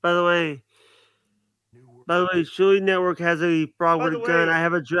 By the way, Shuli Network has a frog with a gun. I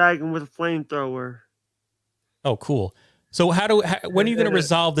have a dragon with a flamethrower. Oh, cool. So when are you going to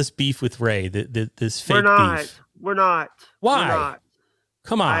resolve this beef with Ray? This fake beef? We're not. Why? We're not.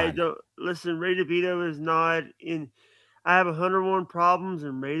 Come on. I don't listen. Ray DeVito is not in. I have 101 problems,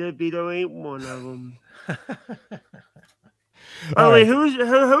 and Ray DeVito ain't one of them. By the way, who is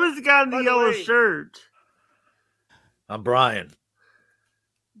the guy in the yellow shirt? I'm Brian.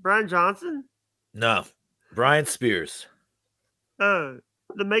 Brian Johnson? No, Brian Spears. Oh,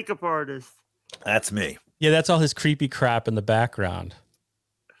 the makeup artist. That's me. Yeah, that's all his creepy crap in the background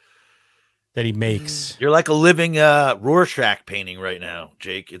that he makes. You're like a living Rorschach painting right now,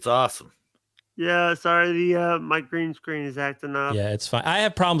 Jake. It's awesome. Yeah, sorry, my green screen is acting up. Yeah, it's fine. I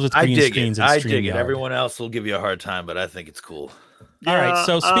have problems with green screens. I dig it. Everyone else will give you a hard time, but I think it's cool. All right.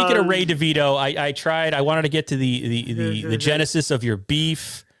 So speaking of Ray DeVito, I tried. I wanted to get to the genesis of your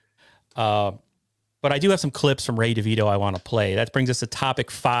beef, but I do have some clips from Ray DeVito I want to play. That brings us to topic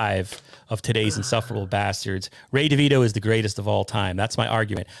 5 of today's Insufferable Bastards. Ray DeVito is the greatest of all time. That's my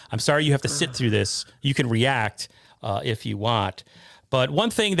argument. I'm sorry you have to sit through this. You can react if you want. But one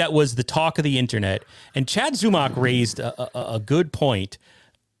thing that was the talk of the internet, and Chad Zumock raised a good point,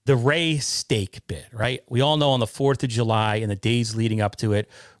 the Ray steak bit, right? We all know on the 4th of July and the days leading up to it,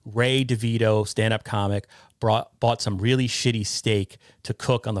 Ray DeVito, stand-up comic, bought some really shitty steak to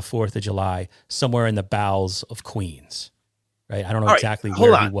cook on the 4th of July somewhere in the bowels of Queens, right? I don't know exactly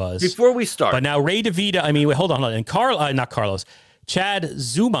where he was. Before we start. But now Ray DeVito, wait, hold on. And Chad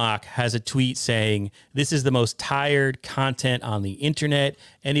Zumock has a tweet saying, this is the most tired content on the internet.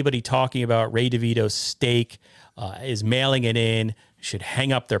 Anybody talking about Ray DeVito's steak is mailing it in, should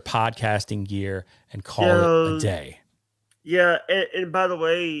hang up their podcasting gear and call it a day. Yeah, and by the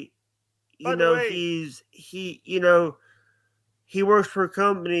way, he works for a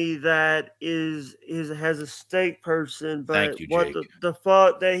company that has a steak person, but Thank you, Jake. the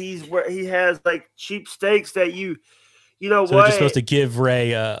fault that he has like cheap steaks that so what? They're just supposed to give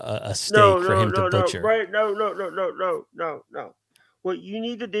Ray a steak for him to butcher. Right? No. What you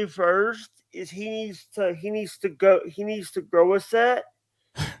need to do first is he needs to grow a set,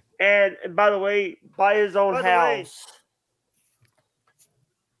 and by the way, buy his own house.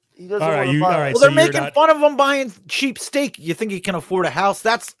 He doesn't want to buy. Well, they're making fun of him buying cheap steak. You think he can afford a house?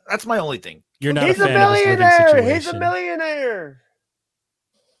 That's my only thing. You're not. He's a millionaire. He's a millionaire.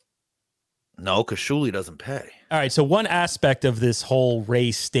 No, because Shuli doesn't pay. All right, so one aspect of this whole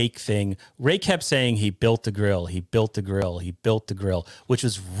Ray steak thing, Ray kept saying he built the grill, which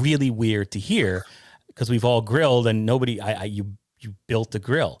was really weird to hear because we've all grilled and you built the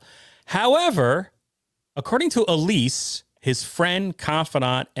grill. However, according to Elise, his friend,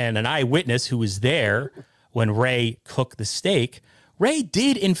 confidant, and an eyewitness who was there when Ray cooked the steak, Ray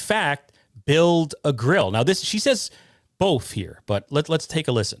did in fact build a grill. Now she says both here, but let's take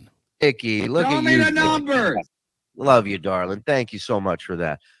a listen. Icky, look at you. Tell me the numbers. Love you, darling. Thank you so much for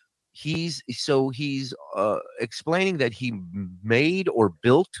that. He's explaining that he made or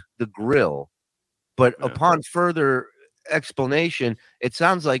built the grill, but upon further explanation, it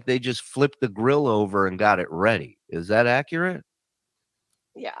sounds like they just flipped the grill over and got it ready. Is that accurate?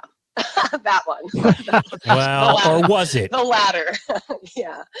 Yeah. That one. Well, or was it? The latter.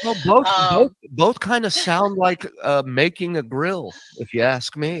 Yeah. Well, both kind of sound like making a grill, if you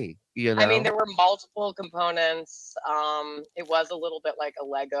ask me. I mean, there were multiple components. It was a little bit like a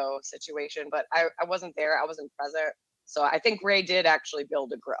Lego situation, but I wasn't there. I wasn't present. So I think Ray did actually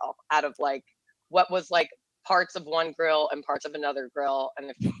build a grill out of like what was like parts of one grill and parts of another grill.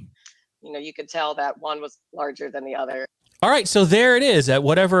 And if you could tell that one was larger than the other. All right, so there it is at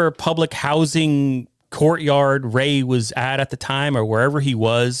whatever public housing courtyard Ray was at the time or wherever he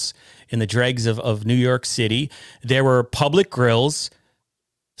was in the dregs of New York City. There were public grills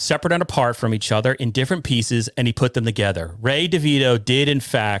separate and apart from each other in different pieces, and he put them together. Ray DeVito did, in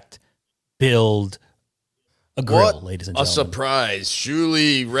fact, build a grill, ladies and gentlemen. A surprise.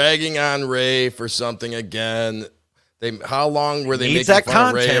 Shuli ragging on Ray for something again. How long were they making fun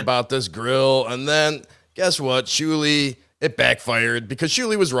of Ray about this grill? And then, guess what? Shuli, it backfired because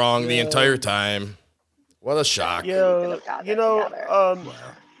Shuli was wrong the entire time. What a shock.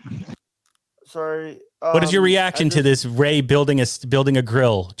 Sorry. What is your reaction to this Ray building a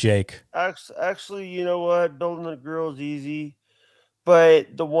grill, Jake? Actually, you know what? Building a grill is easy,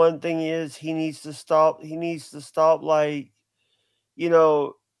 but the one thing is he needs to stop. He needs to stop. Like,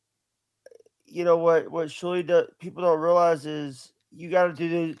 what Shuli does. People don't realize is you got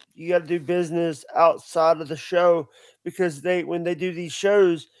to do business outside of the show, because when they do these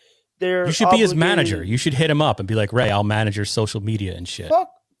shows, they're You should be his manager. obligated. You should hit him up and be like, Ray, I'll manage your social media and shit. Fuck.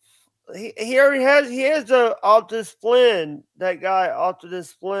 He already has the Optus Flynn. That guy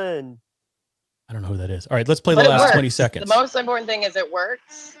Optus Flynn. I don't know who that is. All right, let's play the But it last works. 20 seconds. The most important thing is it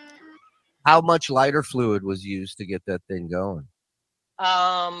works. How much lighter fluid was used to get that thing going?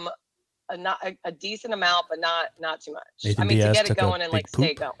 A decent amount, but not too much. Nathan I mean, Diaz to get it took a going and big like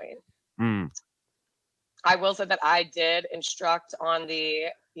stay poop. going. I will say that I did instruct on the,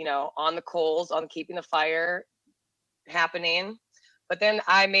 on the coals, on keeping the fire happening. But then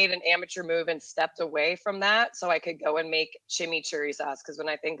I made an amateur move and stepped away from that so I could go and make chimichurri sauce. Because when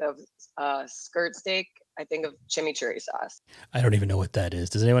I think of skirt steak, I think of chimichurri sauce. I don't even know what that is.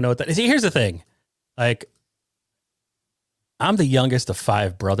 Does anyone know what that is? See, here's the thing. Like, I'm the youngest of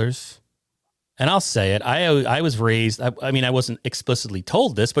 5 brothers. And I'll say it. I was raised, I mean, I wasn't explicitly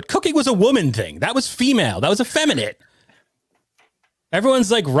told this, but cooking was a woman thing. That was female. That was effeminate.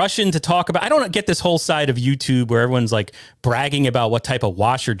 Everyone's like rushing to talk about, I don't get this whole side of YouTube where everyone's like bragging about what type of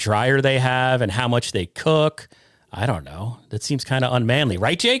washer dryer they have and how much they cook. I don't know. That seems kind of unmanly.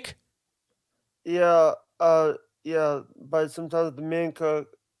 Right, Jake? Yeah, yeah, but sometimes the men cook.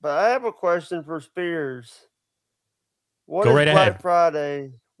 But I have a question for Spears. What Go is right Black ahead.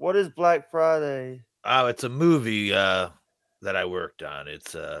 Friday? What is Black Friday? Oh, it's a movie that I worked on.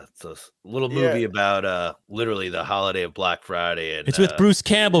 It's a little movie about literally the holiday of Black Friday, and It's with Bruce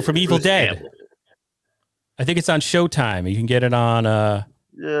Campbell from Evil Bruce Dead. Campbell. I think it's on Showtime. You can get it on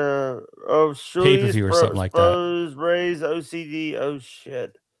pay-per-view or something like that. Ray's OCD. Oh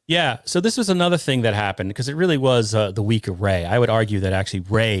shit. Yeah, so this was another thing that happened because it really was the week of Ray. I would argue that actually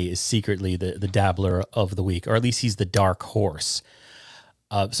Ray is secretly the dabbler of the week, or at least he's the dark horse.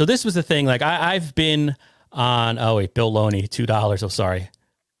 So this was the thing. Like I've been on. Oh wait, Bill Loney, $2. Oh sorry.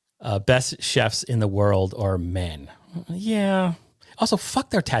 Best chefs in the world are men. Yeah. Also, fuck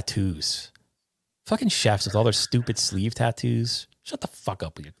their tattoos. Fucking chefs with all their stupid sleeve tattoos. Shut the fuck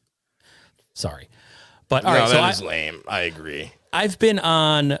up with you. Sorry, but all right. So that is lame. I agree. I've been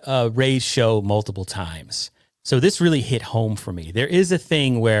on Ray's show multiple times. So this really hit home for me. There is a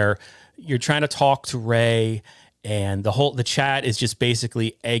thing where you're trying to talk to Ray and the chat is just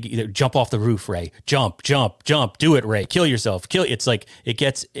basically jump off the roof, Ray, jump, do it, Ray, kill yourself, It's like, it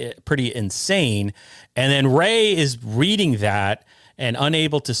gets pretty insane. And then Ray is reading that and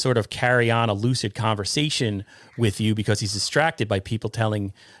unable to sort of carry on a lucid conversation with you because he's distracted by people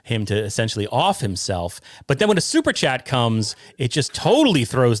telling him to essentially off himself. But then when a super chat comes, it just totally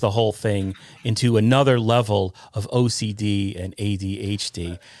throws the whole thing into another level of OCD and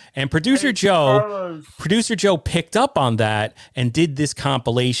ADHD. And producer Joe picked up on that and did this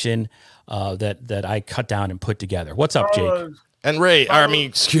compilation that I cut down and put together. What's up, Jake? And Ray,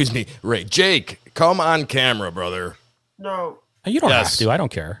 excuse me, Ray, Jake, come on camera, brother. No. You don't have to. I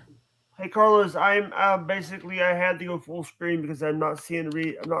don't care. Hey Carlos, I'm basically I had to go full screen because I'm not I'm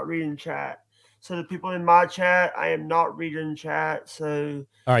not reading chat. So the people in my chat, I am not reading chat. So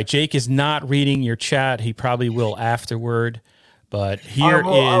all right, Jake is not reading your chat. He probably will afterward. But here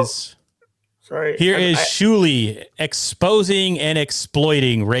is Shuli exposing and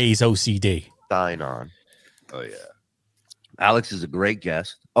exploiting Ray's OCD. Stein on. Oh yeah. Alex is a great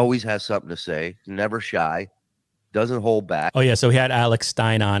guest. Always has something to say. Never shy. Doesn't hold back. Oh, yeah. So he had Alex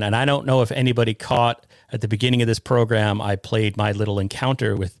Stein on. And I don't know if anybody caught at the beginning of this program, I played my little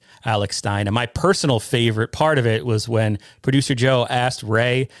encounter with Alex Stein. And my personal favorite part of it was when producer Joe asked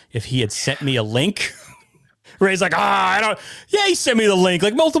Ray if he had sent me a link. Ray's like, yeah, he sent me the link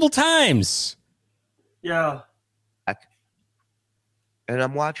like multiple times. Yeah. And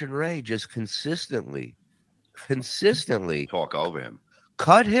I'm watching Ray just consistently talk over him,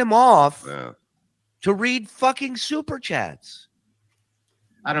 cut him off. To read fucking super chats.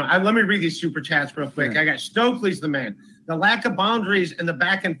 Let me read these super chats real quick. I got Stokely's the man. The lack of boundaries and the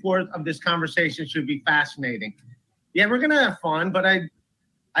back and forth of this conversation should be fascinating. Yeah, we're gonna have fun, but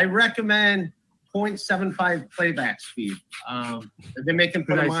I recommend 0.75 playback speed. They make him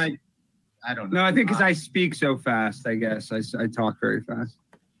put in my. I don't know. No, I think because I speak so fast. I guess I talk very fast.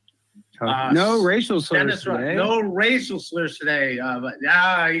 No racial slurs today. No racial slurs today. But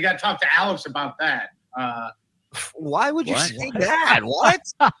you got to talk to Alex about that. Why would you say that? What?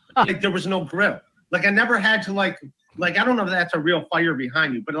 Like there was no grill. Like I never had to like I don't know if that's a real fire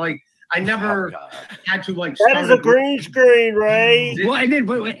behind you, but like I never had to like. That is a green screen, Ray. Well, and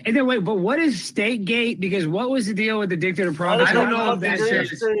then wait, but what is State Gate? Because what was the deal with the dictator promise? I don't know if that's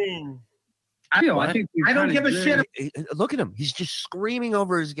I think I don't give a shit. Look at him. He's just screaming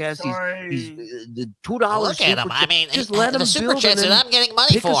over his guests. He's the $2 Look at him. I mean, just let him the super build chats and that then I'm getting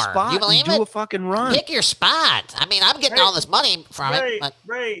money pick for. a spot You believe and do it? a fucking run. Pick your spot. I mean, I'm getting all this money from it. But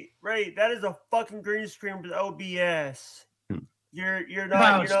Ray, that is a fucking green screen with OBS. You're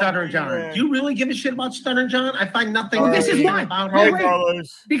not about Stuttering John. Do you really give a shit about Stuttering John? I find nothing. This is why.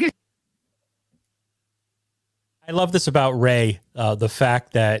 Because I love this about Ray, the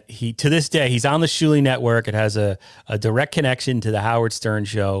fact that he, to this day, he's on the Shuli network. It has a direct connection to the Howard Stern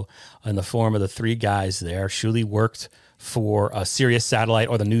show in the form of the three guys there. Shuli worked for Sirius Satellite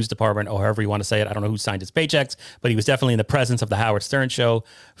or the news department, or however you want to say it. I don't know who signed his paychecks, but he was definitely in the presence of the Howard Stern show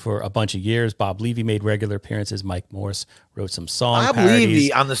for a bunch of years. Bob Levy made regular appearances. Mike Morse wrote some song Bob parodies.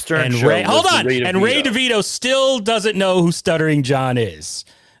 Levy on the Stern and show. Ray, hold was on. Ray And Ray DeVito still doesn't know who Stuttering John is.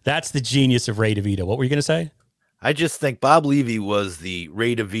 That's the genius of Ray DeVito. What were you going to say? I just think Bob Levy was the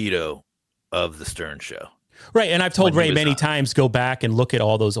Ray DeVito of the Stern show. Right, and I've told Ray many times, go back and look at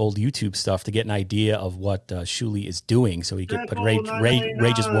all those old YouTube stuff to get an idea of what Shuli is doing, so he could. But Ray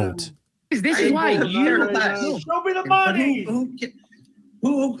just won't. This is why you show me the money. Who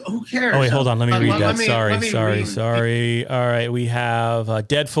cares? Oh wait, hold on. Let me read that. Let me Sorry. All right, we have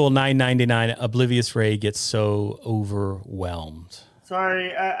Deadful $9.99. Oblivious Ray gets so overwhelmed.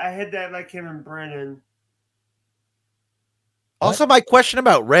 Sorry, I had that like Kevin Brennan. Also, my question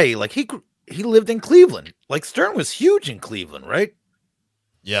about Ray, like he lived in Cleveland. Like Stern was huge in Cleveland, right?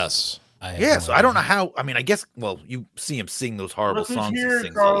 Yes. So I don't know how. I mean, I guess. Well, you see him sing those horrible songs he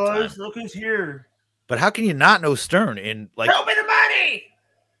sings all the time. Look who's here. But how can you not know Stern? In like, show me the money.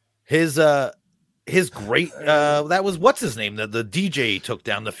 His great that was what's his name? The DJ he took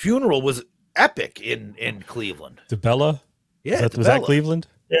down. The funeral was epic in Cleveland. DeBella? Yeah, was that Cleveland?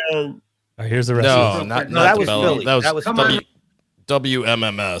 Yeah. All right, here's the rest. No, of not that was DeBella. Philly. That was Philly.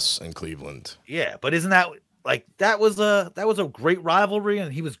 WMMS in Cleveland. Yeah, but isn't that like that was a great rivalry,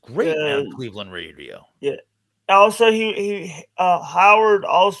 and he was great on Cleveland radio. Yeah. Also, he Howard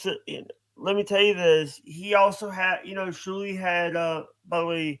also. Let me tell you this. He also had, Shuli had. By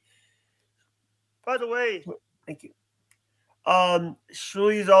the way, thank you.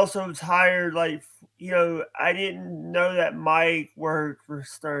 Shuli's also retired. Like, I didn't know that Mike worked for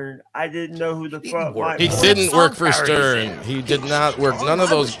Stern. I didn't know who the fuck Mike. He didn't work for Stern. He did not work. None of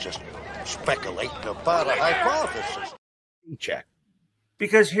those. Just speculating about a hypothesis. Check.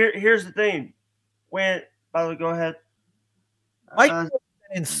 Because here's the thing. By the way, go ahead. Mike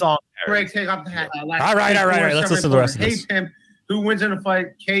in song. Greg, take off the hat. All right. Let's listen to the rest of this. Hey, Tim, who wins in a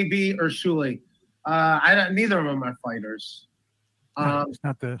fight, KB or Shuli? Neither of them are fighters. It's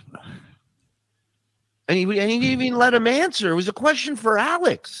not the. And he didn't even let him answer. It was a question for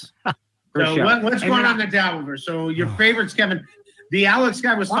Alex. So what's going on in the Dabbler? So your favorites, Kevin. The Alex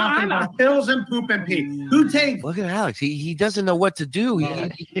guy was talking about pills and poop and pee. Who takes? Look at Alex. He doesn't know what to do.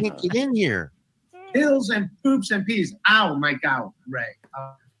 He can't get in here. Pills and poops and peas. Ow, my God, Ray.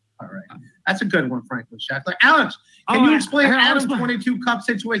 All right. That's a good one, Franklin Shackler. Alex, can you explain Adam's 22 cup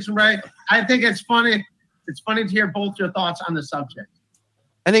situation, Ray? I think it's funny. It's funny to hear both your thoughts on the subject.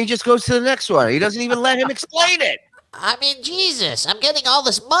 And then he just goes to the next one. He doesn't even let him explain it. I mean, Jesus, I'm getting all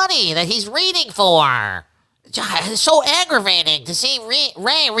this money that he's reading for. It's so aggravating to see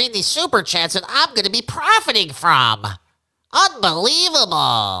Ray read these super chats that I'm going to be profiting from.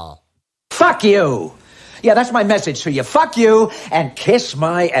 Unbelievable. Fuck you. Yeah, that's my message to you. Fuck you and kiss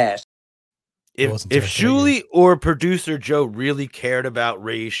my ass. If Shuli or producer Joe really cared about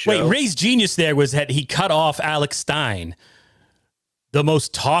Ray's show. Wait, Ray's genius there was that he cut off Alex Stein, the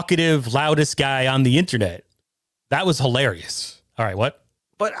most talkative, loudest guy on the internet. That was hilarious. All right, what?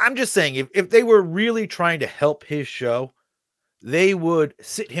 But I'm just saying, if they were really trying to help his show, they would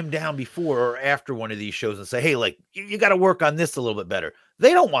sit him down before or after one of these shows and say, hey, like, you got to work on this a little bit better.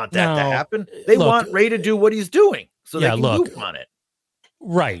 They don't want that to happen. They want Ray to do what he's doing so they can move on it.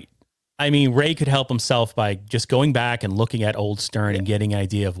 Right. I mean, Ray could help himself by just going back and looking at old Stern and getting an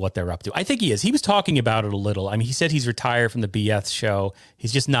idea of what they're up to. I think he is. He was talking about it a little. I mean, he said he's retired from the BS show.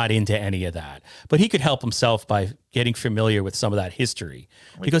 He's just not into any of that. But he could help himself by getting familiar with some of that history.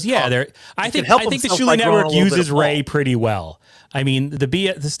 Because I think the Shuli Network uses Ray pretty well. I mean,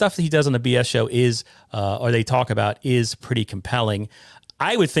 the stuff that he does on the BS show is, or they talk about, is pretty compelling.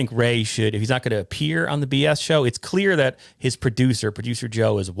 I would think Ray should, if he's not going to appear on the BS show, it's clear that his producer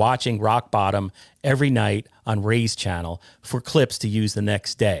Joe, is watching Rock Bottom every night on Ray's channel for clips to use the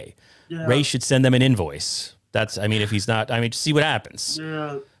next day. Yeah. Ray should send them an invoice. If he's not, just see what happens.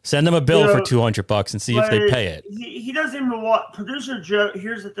 Yeah. Send them a bill for $200 and see if they pay it. He doesn't even want producer Joe.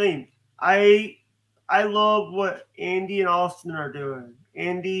 Here's the thing. I love what Andy and Austin are doing.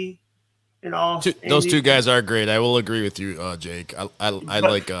 Andy and Austin. Those two guys are great. I will agree with you, Jake. I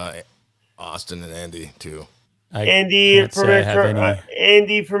like Austin and Andy too. Andy from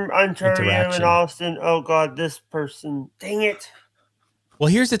Ontario and Austin. Oh God, this person. Dang it. Well,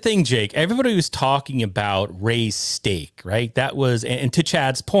 here's the thing, Jake. Everybody was talking about Ray's steak, right? That was, and to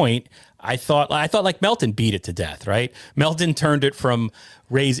Chad's point, I thought like Melton beat it to death, right? Melton turned it from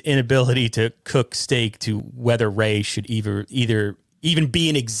Ray's inability to cook steak to whether Ray should either even be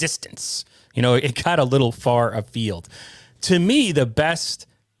in existence. You know, it got a little far afield. To me, the best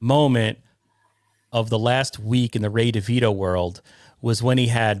moment of the last week in the Ray DeVito world was when he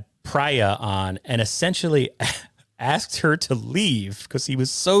had Priya on and essentially asked her to leave because he was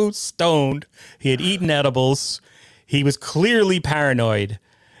so stoned. He had eaten edibles. He was clearly paranoid.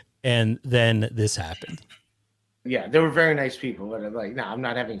 And then this happened. Yeah, they were very nice people, but like, no, I'm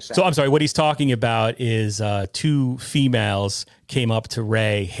not having sex. So I'm sorry, what he's talking about is two females came up to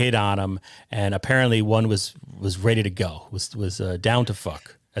Ray, hit on him, and apparently one was ready to go, was down to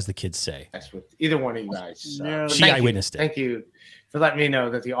fuck, as the kids say. That's with either one of you guys. She eyewitnessed it. Thank you for letting me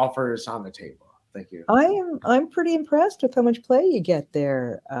know that the offer is on the table. Thank you. I'm pretty impressed with how much play you get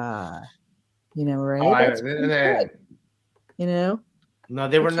there. You know, Ray. That's pretty good. You know? No,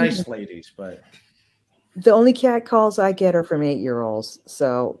 they were nice ladies, but the only cat calls I get are from 8-year-olds.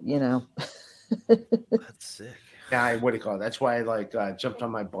 So, you know. That's sick. Yeah, what do you call it? That's why I like jumped on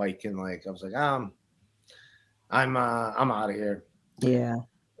my bike and like I was like, I'm out of here. Yeah.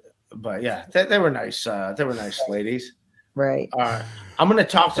 But yeah, they were nice. They were nice ladies. Right. I'm going to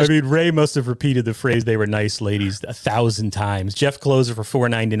talk to. I mean, Ray must have repeated the phrase "they were nice ladies" 1,000 times. Jeff Closer for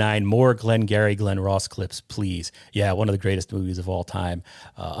 $4.99. More Glenn Ross clips, please. Yeah, one of the greatest movies of all time.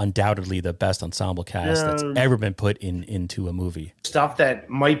 Undoubtedly the best ensemble cast that's ever been put into a movie. Stuff that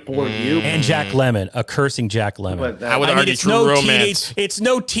might bore you. And Jack Lemmon, a cursing Jack Lemmon. But, I would argue True Romance. It's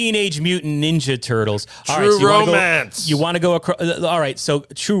no Teenage Mutant Ninja Turtles. True Romance. You want to go across? All right, so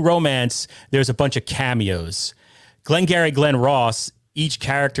True Romance. There's a bunch of cameos. Glenn Ross, each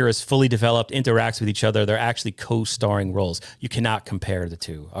character is fully developed, interacts with each other. They're actually co-starring roles. You cannot compare the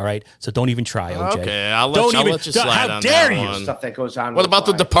two, all right? So don't even try, OJ. Okay, I'll let you slide how on dare that you? one. Stuff that goes on. What about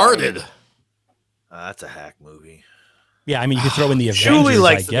The Departed? That's a hack movie. Yeah, I mean, you could throw in the Avengers, Shuli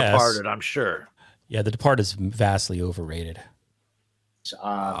likes I guess. The Departed, I'm sure. Yeah, The Departed is vastly overrated.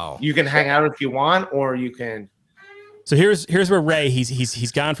 You can hang out if you want, or you can. So here's where Ray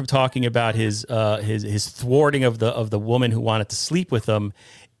he's gone from talking about his thwarting of the woman who wanted to sleep with him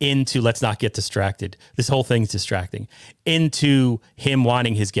into let's not get distracted. This whole thing's distracting into him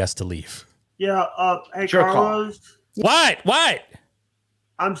wanting his guest to leave. Yeah. Hey, Sure, Carlos. What?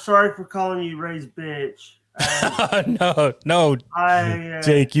 I'm sorry for calling you Ray's bitch. No,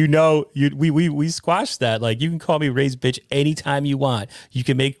 Jake. You know, we squashed that. Like, you can call me Ray's bitch anytime you want. You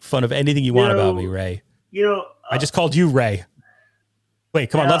can make fun of anything you want about me, Ray. You know, I just called you Ray. Wait,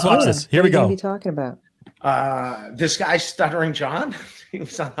 come on, let's watch this. Here we go. What are you talking about? This guy Stuttering John. He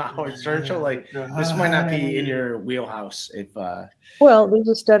was on the Howard Stern show. Like, this might not be in your wheelhouse. If Well, there's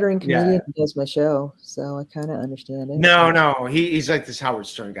a stuttering comedian who does my show, so I kind of understand it. no, he's like this Howard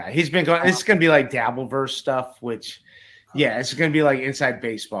Stern guy. He's been going. It's gonna be like Dabbleverse stuff, which. Yeah, it's gonna be like inside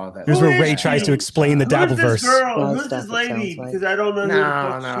baseball. Here's where Ray tries to explain the Dabbleverse. Who's this lady? Because I don't know who the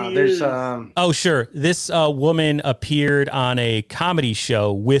fuck she there's is. Oh, sure. This woman appeared on a comedy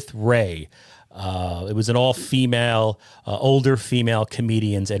show with Ray. It was an all-female, older female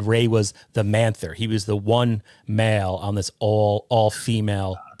comedians, and Ray was the Manther. He was the one male on this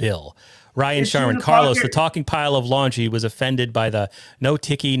all-female bill. Ryan Sharman, Carlos, the talking pile of laundry, was offended by the no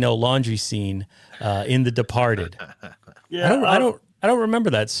ticky, no laundry scene in The Departed. Yeah, I don't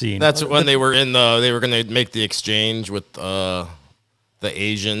remember that scene. That's when they were they were going to make the exchange with the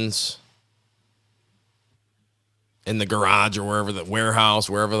Asians in the garage or wherever, the warehouse,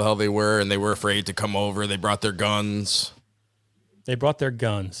 wherever the hell they were, and they were afraid to come over. They brought their guns. They brought their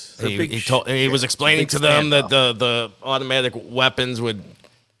guns. He was explaining to them that the automatic weapons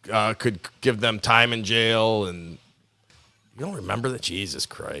could give them time in jail, and you don't remember that? Jesus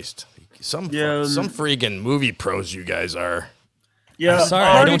Christ. Some freaking movie pros you guys are. Yeah, I'm sorry,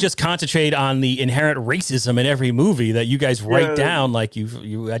 I don't just concentrate on the inherent racism in every movie that you guys write down like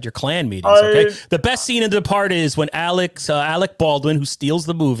you at your clan meetings. Okay, the best scene in The Departed is when Alec Baldwin, who steals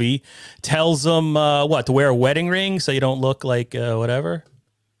the movie, tells them to wear a wedding ring so you don't look like whatever.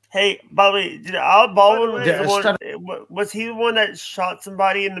 Hey, by the way, did Alec Baldwin was he the one that shot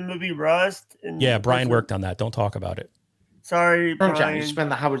somebody in the movie Rust? Yeah, Brian worked on that. Don't talk about it. Sorry, Brian. He's been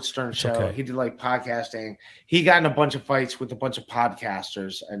the Howard Stern show. Okay. He did like podcasting. He got in a bunch of fights with a bunch of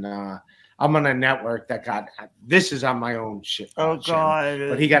podcasters, and I'm on a network that got. This is on my own shit. Oh God!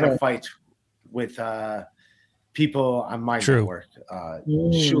 But he got in fights with people on my network.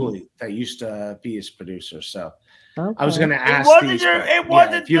 Shuli, that used to be his producer. So I was going to ask these,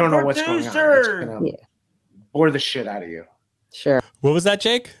 but if you don't know what's going on, it's going to bore the shit out of you. Sure. What was that,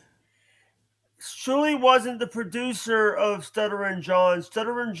 Jake? Shuli wasn't the producer of Stuttering John.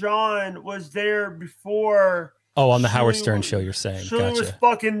 Stuttering John was there before. Oh, on the Howard Stern show, you're saying. Shuli was Gotcha.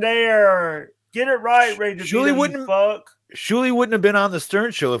 fucking there. Get it right, Ray DeVito. Shuli wouldn't have been on the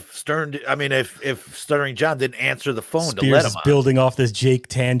Stern show if Stuttering John didn't answer the phone to let Spears him is on. building off this Jake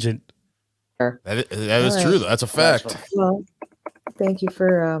tangent. That is true. That's a fact. Well, thank you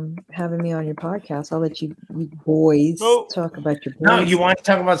for having me on your podcast. I'll let you boys talk about your boys. No, you want to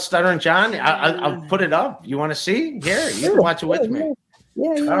talk about Stuttering John? I'll put it up. You want to see? Here, you can watch it with me.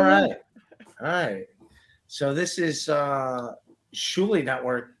 Yeah. All right. So this is Shuli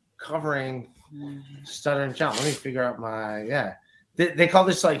Network covering Stuttering John. Let me figure out my They call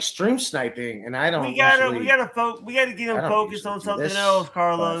this like stream sniping, and I don't. We gotta get him focused on something else,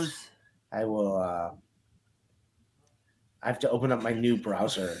 Carlos. I will. I have to open up my new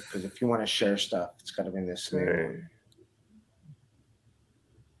browser because if you want to share stuff, it's got to be this new one.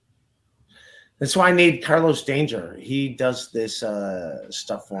 That's why I need Carlos Danger. He does this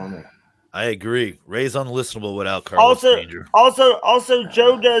stuff for me. I agree. Ray's unlistenable without Carlos Danger. Also,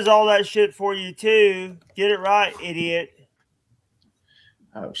 Joe does all that shit for you too. Get it right, idiot.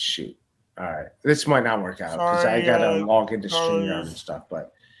 Oh shoot! All right, this might not work out because I gotta log into StreamYard and stuff.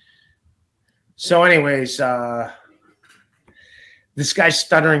 But so, anyways, this guy's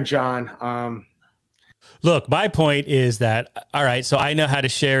Stuttering John. Look, my point is that, all right, so I know how to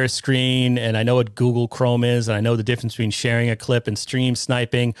share a screen and I know what Google Chrome is and I know the difference between sharing a clip and stream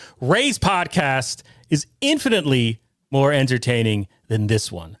sniping. Ray's podcast is infinitely more entertaining than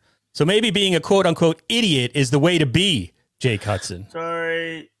this one. So maybe being a quote unquote idiot is the way to be, Jake Hudson.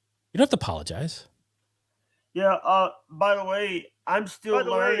 Sorry. You don't have to apologize. Yeah, by the way, I'm still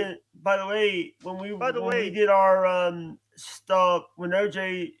learning. By the way, when we did our stuff, when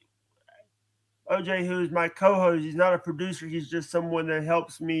OJ, who is my co-host, he's not a producer. He's just someone that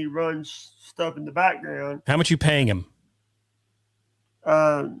helps me run stuff in the background. How much you paying him?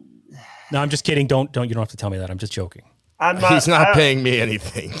 No, I'm just kidding. Don't. You don't have to tell me that. I'm just joking. He's not paying me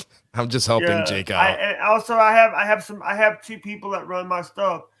anything. I'm just helping Jake out. I have two people that run my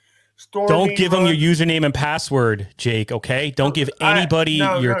stuff. Don't give them your username and password, Jake. Okay? Don't give anybody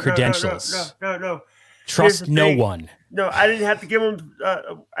your credentials. No. Trust no one. No, I didn't have to give him.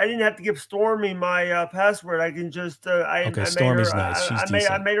 I didn't have to give Stormy my password. I can just. Stormy's nice. She's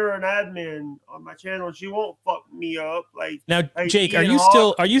decent. I made her an admin on my channel. She won't fuck me up. Now, Jake, are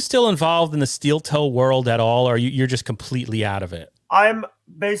you still involved in the steel toe world at all, or you're just completely out of it? I'm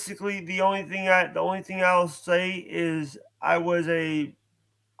basically the only thing I'll say is I'll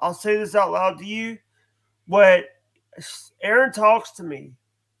say this out loud to you. What Aaron talks to me,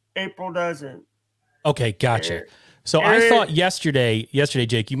 April doesn't. Okay, gotcha. So I thought yesterday,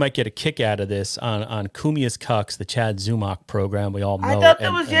 Jake, you might get a kick out of this on Kumia's Cucks, the Chad Zumach program we all know and love. I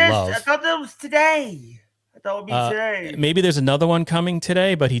thought that was today. I thought it would be today. Maybe there's another one coming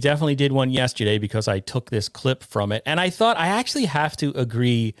today, but he definitely did one yesterday because I took this clip from it. And I thought I actually have to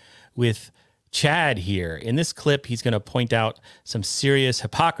agree with Chad here. In this clip, he's going to point out some serious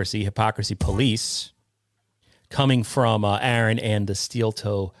hypocrisy police coming from Aaron and the Steel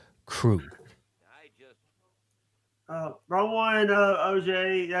Toe crew. Wrong one,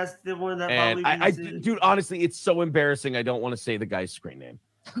 OJ. That's the one that dude, honestly, it's so embarrassing. I don't want to say the guy's screen name.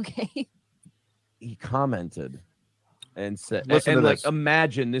 Okay. He commented and said,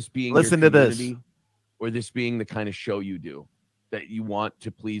 imagine this being your community, or this being the kind of show you do, that you want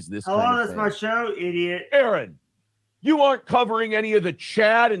to please this kind of that's my show, idiot. Aaron, you aren't covering any of the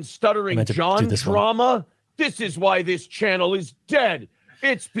Chad and Stuttering John drama. This is why this channel is dead.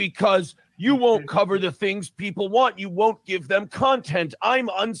 It's because you won't cover the things people want. You won't give them content. I'm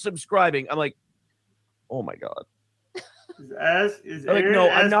unsubscribing. I'm like, oh my God.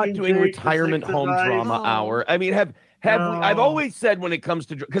 I'm not doing retirement home drama hour. I mean, I've always said when it comes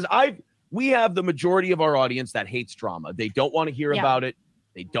to, because we have the majority of our audience that hates drama. They don't want to hear about it.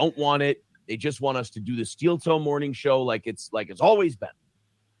 They don't want it. They just want us to do the Steel Toe morning show like it's always been.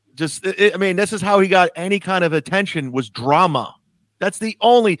 This is how he got any kind of attention, was drama. That's the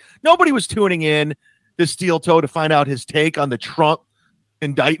only. Nobody was tuning in to Steel Toe to find out his take on the Trump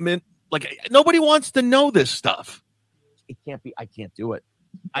indictment. Like, nobody wants to know this stuff. It can't be. I can't do it.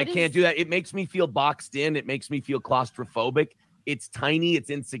 I can't do that. It makes me feel boxed in. It makes me feel claustrophobic. It's tiny.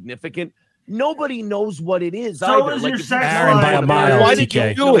 It's insignificant. Nobody knows what it is. So either. is your sex Aaron by a mile. Why did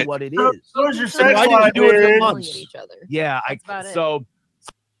you do it? What it is? So is your sex Why did you do it for months? Yeah. So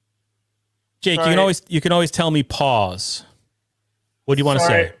Jake, you can always tell me pause. What do you want to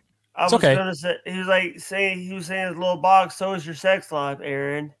say? I was gonna say he was saying his little box. So is your sex life,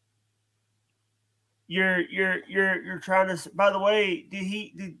 Aaron. You're trying to. By the way,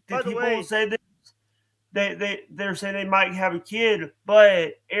 did people say this? They're saying they might have a kid,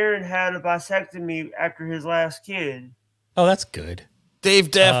 but Aaron had a vasectomy after his last kid. Oh, that's good.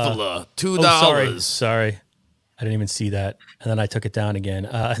 Dave Dabbler, $2. Sorry. I didn't even see that. And then I took it down again.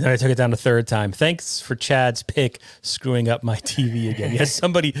 And then I took it down a third time. Thanks for Chad's pick screwing up my TV again. Yes,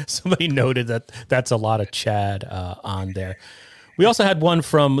 somebody noted that that's a lot of Chad on there. We also had one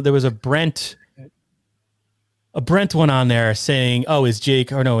there was a Brent one on there saying,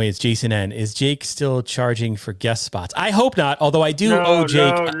 it's Jason N. Is Jake still charging for guest spots? I hope not, although I do owe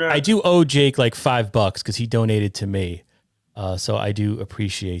Jake. No. I do owe Jake like $5 because he donated to me. So I do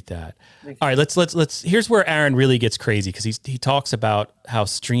appreciate that. All right, let's. Here's where Aaron really gets crazy because he talks about how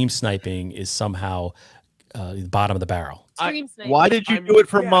stream sniping is somehow the bottom of the barrel. Why did you do it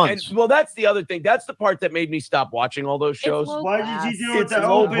for months? Well, that's the other thing. That's the part that made me stop watching all those shows. Why did you do it? It's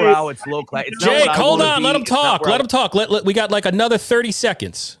low brow. It's low class. Jake, hold on. Let him talk. Let him talk. We got like another 30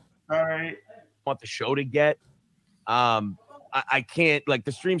 seconds. All right. Want the show to get? I can't. Like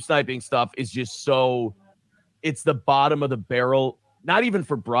the stream sniping stuff is just so. It's the bottom of the barrel, not even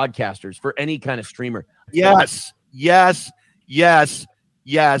for broadcasters, for any kind of streamer. Yes,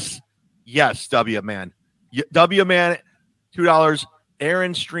 W man. W man, $2.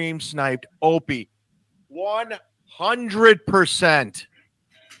 Aaron stream sniped Opie. 100%.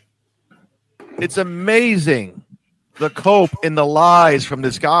 It's amazing. The cope and the lies from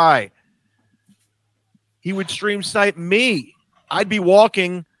this guy. He would stream snipe me. I'd be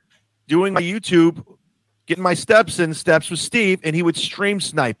walking, doing my YouTube, getting my steps with Steve, and he would stream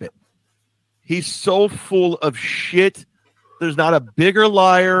snipe it. He's so full of shit. There's not a bigger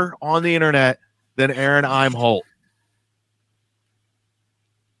liar on the internet than Aaron Imholt.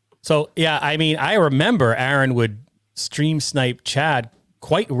 So, yeah, I mean, I remember Aaron would stream snipe Chad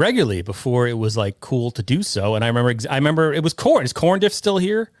quite regularly before it was like cool to do so. And I remember it was Corn. Is Corn Diff still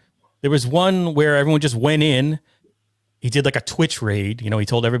here? There was one where everyone just went in. He did like a Twitch raid. He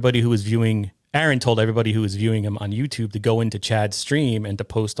told everybody who was viewing. Aaron told everybody who was viewing him on YouTube to go into Chad's stream and to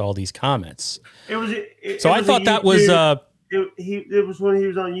post all these comments. It was when he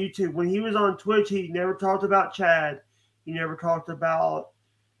was on YouTube. When he was on Twitch, he never talked about Chad. He never talked about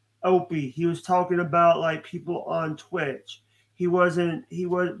Opie. He was talking about like people on Twitch. They were doing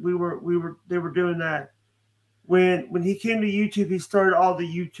that. When he came to YouTube, he started all the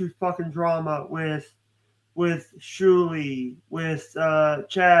YouTube fucking drama with Shuli, with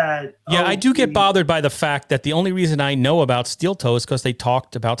Chad. Yeah, I do get bothered by the fact that the only reason I know about Steel Toe is because they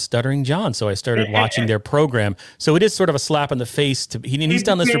talked about Stuttering John. So I started watching their program. So it is sort of a slap in the face. He's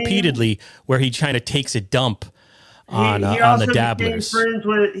done this repeatedly where he kind of takes a dump on the Dabblers.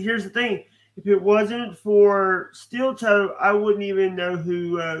 Here's the thing. If it wasn't for Steel Toe, I wouldn't even know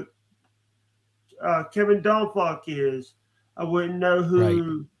who Kevin Donfuck is. I wouldn't know who...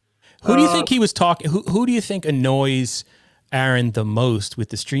 Right. Who do you think he was talking? Who do you think annoys Aaron the most with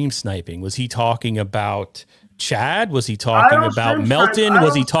the stream sniping? Was he talking about Chad? Was he talking about Melton?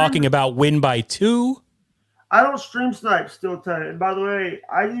 Was he talking about Win by 2? I don't stream snipe Steel Toe. And by the way,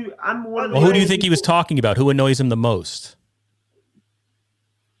 I'm one of the. Well, who do you think he was talking about? Who annoys him the most?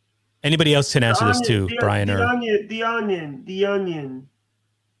 Anybody else can answer this too, Brian? The Onion. The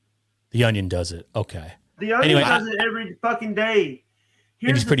Onion does it. Okay. The Onion does it every fucking day.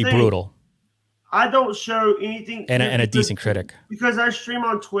 He's pretty brutal. I don't show anything. And a decent critic. Because I stream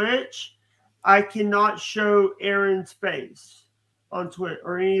on Twitch, I cannot show Aaron's face on Twitch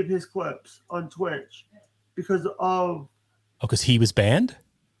or any of his clips on Twitch because of... Oh, because he was banned?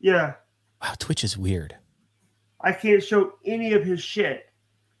 Yeah. Wow, Twitch is weird. I can't show any of his shit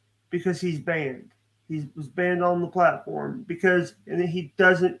because he's banned. He was banned on the platform and he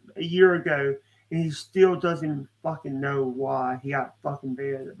doesn't a year ago. And he still doesn't fucking know why he got fucking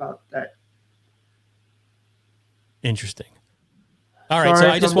banned about that. Interesting. All right, so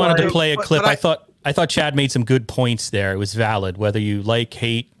I just wanted to play a clip. I thought Chad made some good points there. It was valid. Whether you like,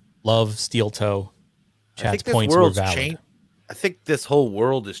 hate, love Steel Toe, Chad's points were valid. I think this whole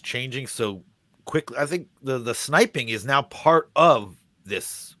world is changing so quickly. I think the sniping is now part of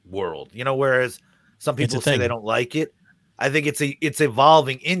this world. Whereas some people say they don't like it. I think it's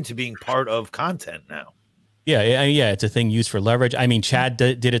evolving into being part of content now. Yeah, it's a thing used for leverage. I mean, Chad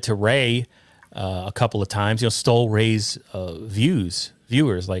did it to Ray a couple of times. Stole Ray's viewers,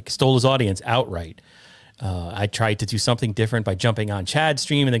 like stole his audience outright. I tried to do something different by jumping on Chad's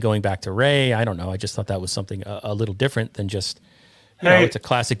stream and then going back to Ray. I don't know. I just thought that was something a little different than just it's a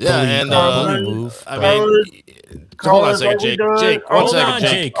classic bully move. I mean, hold on a second, Jake. One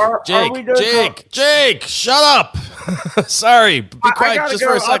second, Jake, shut up. Sorry, be quiet just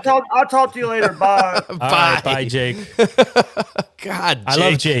for a second. I'll talk to you later. Bye. Bye, Jake. God, I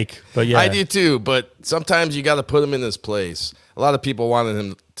love Jake, but yeah, I do too. But sometimes you got to put him in his place. A lot of people wanted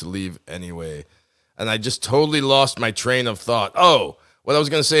him to leave anyway, and I just totally lost my train of thought. Oh, what I was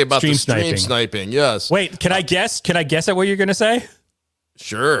going to say about the stream sniping. Yes. Wait, can I guess? Can I guess at what you're going to say?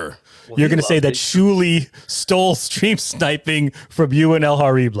 Sure. Well, you're going to say that Shuli stole stream sniping from you and El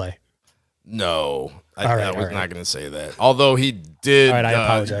Horrible. No, I was not going to say that. Although he did. All right, I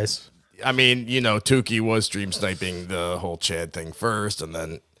apologize. I mean, Tukey was stream sniping the whole Chad thing first, and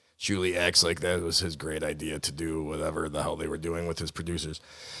then Shuli acts like that was his great idea to do whatever the hell they were doing with his producers.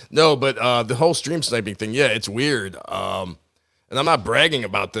 No, but the whole stream sniping thing, yeah, it's weird. And I'm not bragging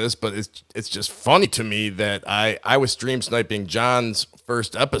about this, but it's just funny to me that I was stream sniping John's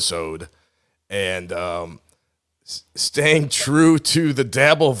first episode and staying true to the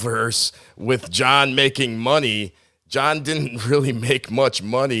Dabbleverse with John making money. John didn't really make much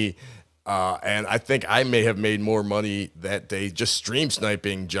money, and I think I may have made more money that day just stream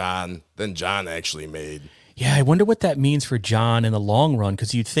sniping John than John actually made. Yeah, I wonder what that means for John in the long run,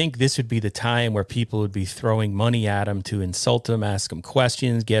 because you'd think this would be the time where people would be throwing money at him to insult him, ask him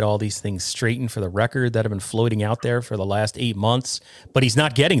questions, get all these things straightened for the record that have been floating out there for the last 8 months. But he's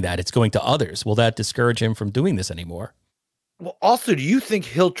not getting that. It's going to others. Will that discourage him from doing this anymore? Well, also, do you think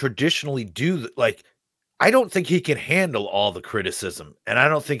he'll traditionally do, I don't think he can handle all the criticism, and I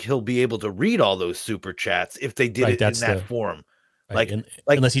don't think he'll be able to read all those super chats if they did it in that forum.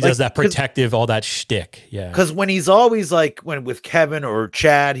 Unless he does that protective, all that shtick. Yeah. Because when he's always when with Kevin or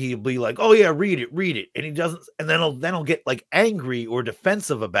Chad, he'll be like, oh yeah, read it. And he doesn't, and then he'll get angry or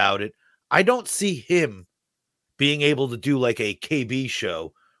defensive about it. I don't see him being able to do a KB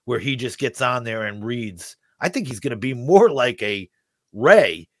show where he just gets on there and reads. I think he's going to be more like a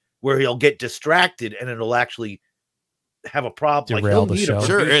Ray where he'll get distracted and it'll actually have a problem. Derail the show.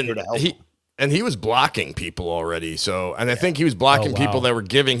 Sure. And he was blocking people already. I think he was blocking people that were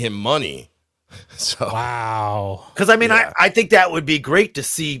giving him money. So wow. Because I think that would be great to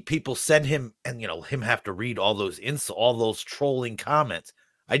see people send him and him have to read all those all those trolling comments.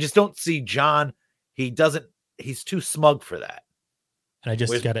 I just don't see John. He's too smug for that. And I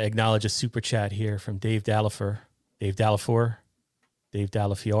just got to acknowledge a super chat here from Dave Dallafior.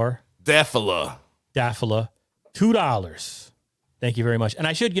 Daffala. $2. Thank you very much. And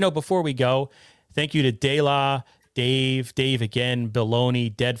I should, before we go, thank you to Dela, Dave again,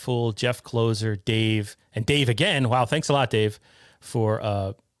 Belloni, Deadful, Jeff Closer, Dave, and Dave again. Wow, thanks a lot, Dave,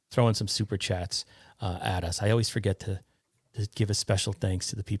 for throwing some super chats at us. I always forget to give a special thanks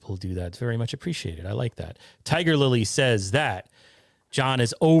to the people who do that. It's very much appreciated. I like that. Tiger Lily says that John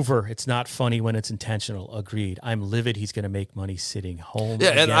is over. It's not funny when it's intentional. Agreed. I'm livid. He's going to make money sitting home.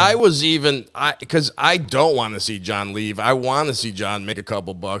 Yeah, again. and I was because I don't want to see John leave. I want to see John make a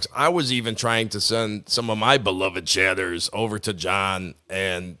couple bucks. I was even trying to send some of my beloved chatters over to John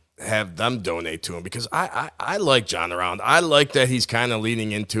and have them donate to him because I like John around. I like that he's kind of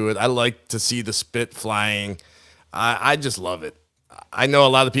leaning into it. I like to see the spit flying. I just love it. I know a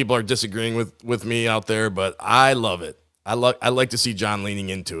lot of people are disagreeing with me out there, but I love it. I like to see John leaning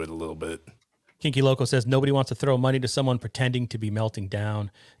into it a little bit. Kinky Loco says nobody wants to throw money to someone pretending to be melting down.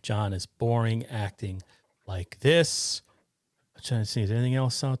 John is boring acting like this. I'm trying to see, is there anything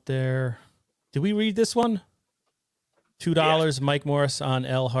else out there? Did we read this one? $2. Yeah. Mike Morris on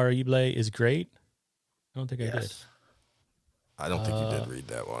El Horrible is great. I don't think I did. I don't think you did read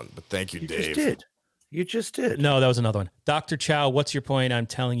that one, but thank you, Dave. You just did. No, that was another one. Dr. Chow, what's your point? I'm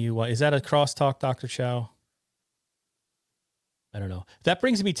telling you what. Is that a crosstalk, Dr. Chow? I don't know. That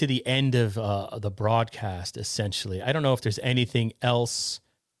brings me to the end of the broadcast, essentially. I don't know if there's anything else.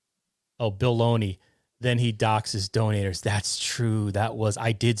 Oh, Bill Loney. Then he docks his donators. That's true.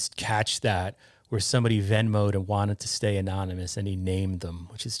 I did catch that where somebody Venmo'd and wanted to stay anonymous and he named them,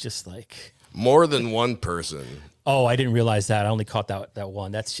 which is just like. More than one person. Oh, I didn't realize that. I only caught that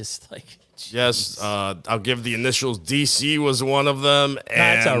one. That's just like. Geez. Yes, I'll give the initials. DC was one of them.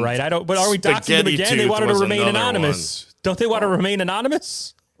 That's all right. But are we doxing them again? They wanted to remain anonymous. One. Don't they want to remain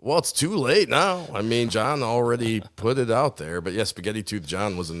anonymous? Well, it's too late now. I mean, John already put it out there. But yeah, Spaghetti Tooth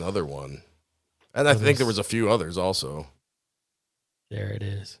John was another one. And I think there was a few others also. There it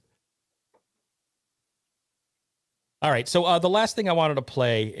is. All right, so the last thing I wanted to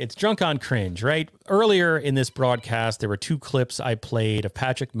play, it's Drunk on Cringe, right? Earlier in this broadcast, there were 2 clips I played of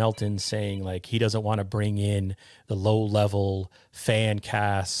Patrick Melton saying, like, he doesn't want to bring in the low-level fan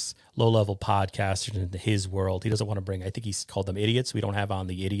casts, low-level podcasters in his world. He doesn't want to bring, I think he's called them idiots. We don't have on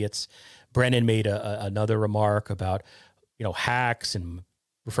the idiots. Brennan made another remark about, hacks and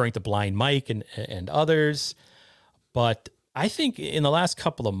referring to Blind Mike and others. But I think in the last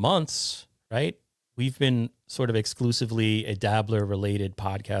couple of months, right, we've been sort of exclusively a Dabbler-related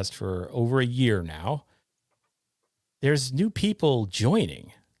podcast for over a year now. There's new people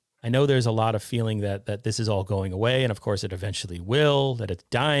joining. I know there's a lot of feeling that this is all going away, and of course it eventually will, that it's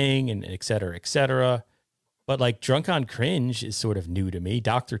dying, and et cetera, et cetera. But like Drunk on Cringe is sort of new to me.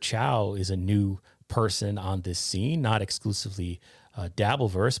 Dr. Chow is a new person on this scene, not exclusively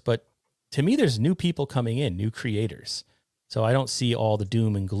Dabbleverse, but to me there's new people coming in, new creators. So I don't see all the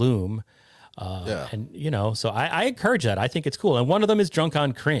doom and gloom. And, so I encourage that. I think it's cool. And one of them is Drunk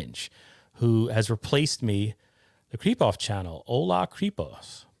on Cringe, who has replaced me, the Creep Off channel. Hola,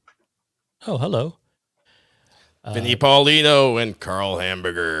 Creepos. Oh, hello. Vinny Paulino and Carl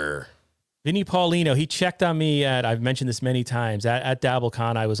Hamburger. Vinny Paulino, he checked on me I've mentioned this many times, at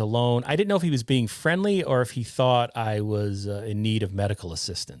DabbleCon. I was alone. I didn't know if he was being friendly or if he thought I was in need of medical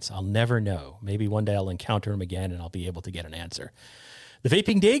assistance. I'll never know. Maybe one day I'll encounter him again and I'll be able to get an answer. The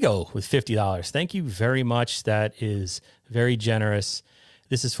Vaping Dago with $50. Thank you very much. That is very generous.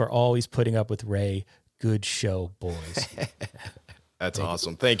 This is for always putting up with Ray. Good show, boys. That's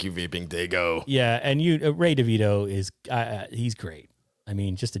awesome. Thank you, Vaping Dago. Yeah, and Ray DeVito is he's great. I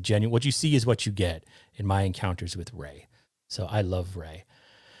mean, just a genuine. What you see is what you get in my encounters with Ray. So I love Ray.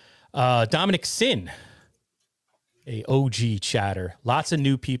 Dominic Sin, a OG chatter. Lots of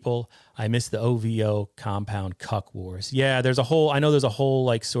new people. I miss the OVO compound cuck wars. Yeah, there's a whole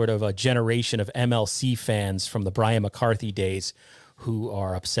like sort of a generation of MLC fans from the Brian McCarthy days who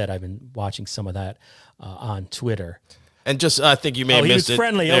are upset. I've been watching some of that on Twitter. And just, I think you may have missed it. He was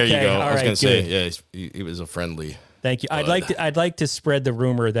friendly. There okay. you go. All I was right, going to say, yeah, he was a friendly. Thank you. I'd like to spread the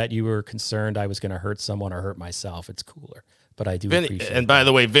rumor that you were concerned I was going to hurt someone or hurt myself. It's cooler, but I do appreciate it. And by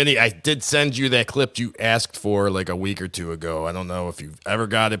the way, Vinny, I did send you that clip you asked for like a week or two ago. I don't know if you've ever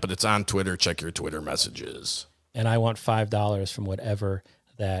got it, but it's on Twitter. Check your Twitter messages. And I want $5 from whatever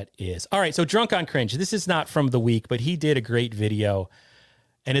that is. All right, so Drunk on Cringe. This is not from the week, but he did a great video,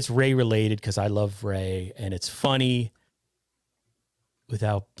 and it's Ray related because I love Ray, and it's funny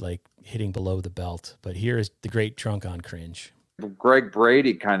without like hitting below the belt. But here is the great Drunk on Cringe. Greg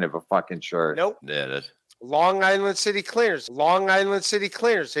Brady kind of a fucking shirt. Nope. Yeah, it is. Long Island City Cleaners. Long Island City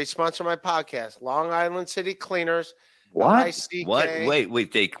Cleaners. They sponsor my podcast. Long Island City Cleaners. What? ICK. What? Wait.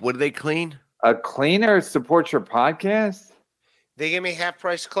 What do they clean? A cleaner supports your podcast? They give me half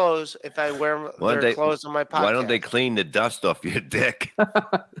price clothes if I wear their clothes on my podcast. Why don't they clean the dust off your dick?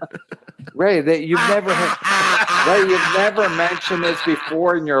 Ray, you've never mentioned this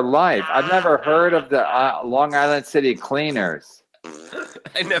before in your life. I've never heard of the Long Island City Cleaners.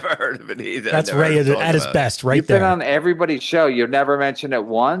 I never heard of it either. That's Ray at his best, right there. You've been on everybody's show. You've never mentioned it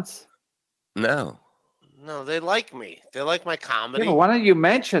once? No. No, they like me. They like my comedy. Yeah, why don't you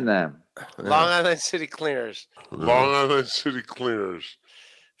mention them? Long Island City Cleaners. Long Island City Cleaners.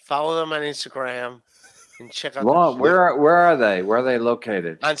 Follow them on Instagram and check out. Where are they? Where are they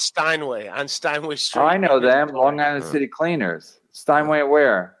located? On Steinway Street. Oh, I know them. Long Island City Cleaners. Steinway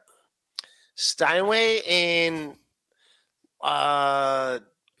where? Steinway in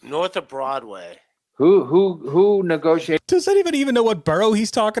north of Broadway. Who negotiated? Does anybody even know what borough he's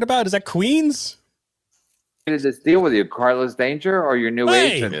talking about? Is that Queens? Did this deal with you, Carlos Danger, or your new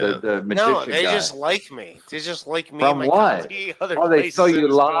agent, the magician No, they guy? just like me. They just like me. From my what? comedy, They saw you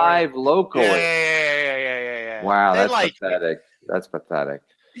live locally. Yeah. Wow, They that's like pathetic. That's pathetic.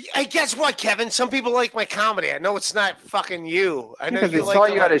 Hey, guess what, Kevin? Some people like my comedy. I know it's not fucking you. I know Because you they saw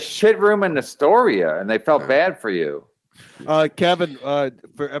like you at a shit room in Astoria, and they felt bad for you. Kevin,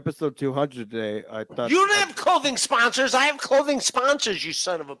 for episode 200 today, I thought You don't have clothing sponsors. I have clothing sponsors, you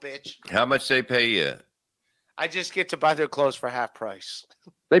son of a bitch. How much they pay you? I just get to buy their clothes for half price.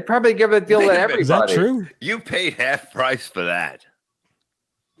 They probably give a deal to everybody. Is that true? You paid half price for that.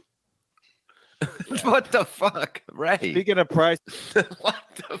 What the fuck, Ray? Speaking of price, what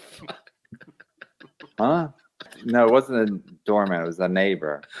the fuck? Huh? No, it wasn't a doorman. It was a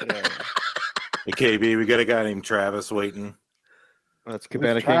neighbor. Hey, KB, we got a guy named Travis waiting. That's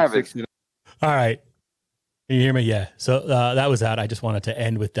Cabana King Travis? 60. All right. Can you hear me? Yeah. So that was that. I just wanted to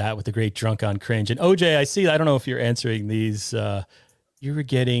end with that, with the great Drunk on Cringe. And OJ, I don't know if you're answering these. You were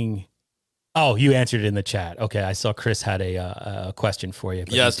getting. Oh, you answered it in the chat. Okay. I saw Chris had a question for you.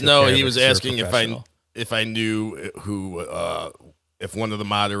 Yes. No, he was asking if I knew who if one of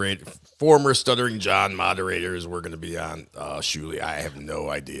the former Stuttering John moderators were going to be on Shuli. I have no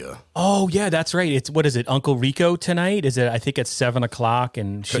idea. Oh yeah, that's right. What is it? Uncle Rico tonight? Is it? I think it's 7:00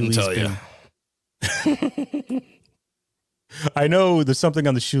 and Couldn't tell you. I know there's something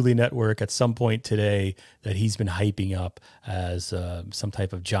on the Shuli network at some point today that he's been hyping up as some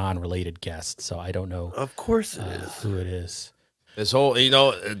type of John-related guest. So I don't know. Of course it is. Who it is. This whole,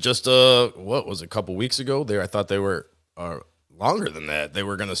 just what was it, a couple weeks ago there? I thought they were longer than that. They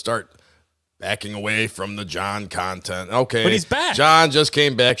were going to start backing away from the John content. Okay. But he's back. John just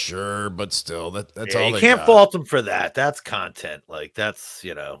came back, sure, but still, that's all you they can't got. fault him for that. That's content. Like, that's,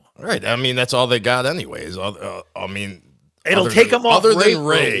 Right. I mean, that's all they got anyways. I mean, it'll take them off other than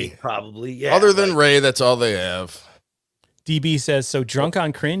Ray. Probably, yeah. Other than Ray, that's all they have. DB says, so Drunk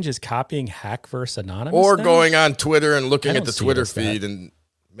on Cringe is copying Hackverse Anonymous Or now? going on Twitter and looking I at don't the see it Twitter as that. feed and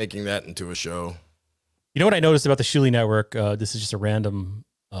making that into a show. You know what I noticed about the Shuli Network? This is just a random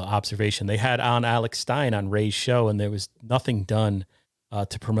observation. They had on Alex Stein on Ray's show, and there was nothing done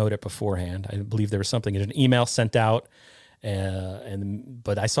to promote it beforehand. I believe there was something, an email sent out,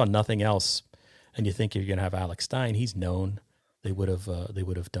 but I saw nothing else. And you think if you're going to have Alex Stein, he's known. They would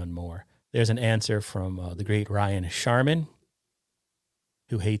have done more. There's an answer from the great Ryan Sharman,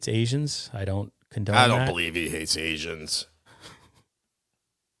 who hates Asians. I don't condone that. I don't believe he hates Asians.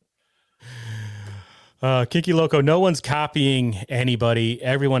 Kiki Loco, no one's copying anybody.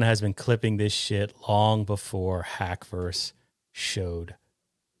 Everyone has been clipping this shit long before Hackverse showed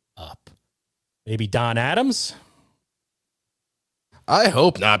up. Maybe Don Adams? I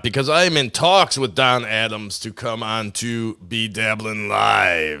hope not, because I am in talks with Don Adams to come on to Be Dabbling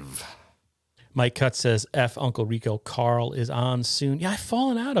Live. Mike Cut says, F Uncle Rico, Carl is on soon. Yeah, I've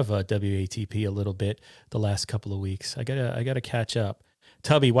fallen out of WATP a little bit the last couple of weeks. I gotta catch up.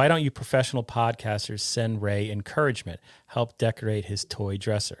 Tubby, why don't you professional podcasters send Ray encouragement? Help decorate his toy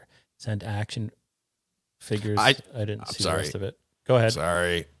dresser. Send action figures. I didn't see the rest of it. Go ahead.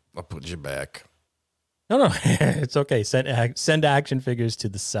 Sorry. I'll put you back. No, it's okay. Send action figures to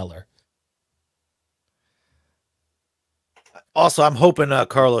the seller. Also, I'm hoping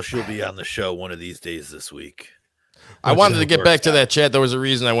Carlos will be on the show one of these days this week. I wanted to get back to that chat. There was a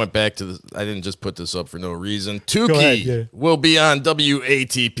reason I went back to this. I didn't just put this up for no reason. Tukey will be on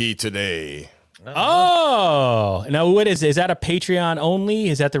WATP today. Oh, now what is that a Patreon only?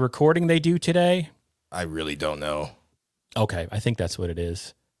 Is that the recording they do today? I really don't know. Okay, I think that's what it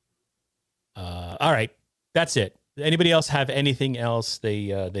is. All right, that's it. Anybody else have anything else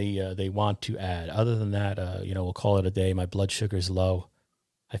they want to add? Other than that, we'll call it a day. My blood sugar's low.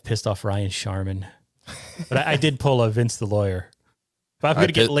 I've pissed off Ryan Sharman. But I did pull a Vince the Lawyer. If I'm going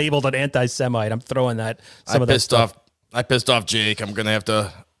to get labeled an anti-Semite, I'm throwing that. I pissed off Jake. I'm going to have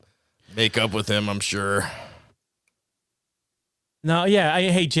to make up with him, I'm sure. No, yeah.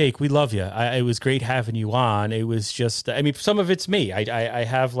 Hey, Jake, we love you. It was great having you on. It was just, some of it's me. I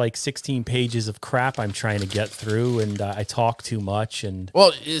have like 16 pages of crap I'm trying to get through, and I talk too much. And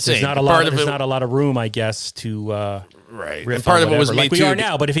there's not a lot of room, I guess, to right. riff And part on of it was whatever, me like we too. are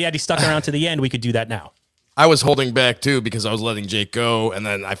now. But if he had stuck around to the end, we could do that now. I was holding back too because I was letting Jake go, and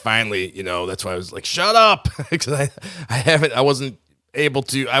then I finally, that's why I was like, "Shut up," because I wasn't able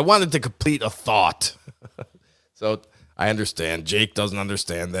to. I wanted to complete a thought, so I understand. Jake doesn't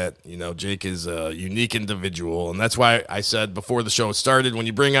understand that. Jake is a unique individual, and that's why I said before the show started, when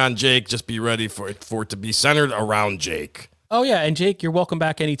you bring on Jake, just be ready for it to be centered around Jake. Oh yeah, and Jake, you're welcome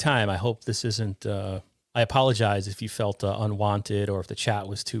back anytime. I hope this isn't. I apologize if you felt unwanted or if the chat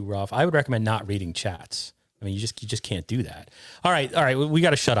was too rough. I would recommend not reading chats. You just can't do that. All right. We got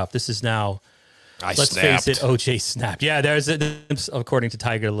to shut up. This is now. Let's face it. OJ snapped. Yeah, there's according to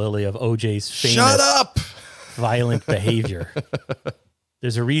Tiger Lily of OJ's famous shut up violent behavior.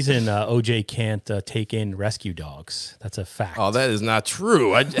 There's a reason OJ can't take in rescue dogs. That's a fact. Oh, that is not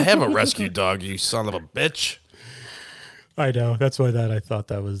true. I have a rescue dog. You son of a bitch. I know. That's why I thought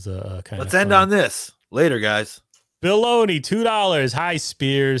that was kind of. Let's end on this. Later, guys. Bill Loney, $2. Hi,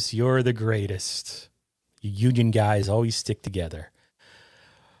 Spears. You're the greatest. You union guys always stick together.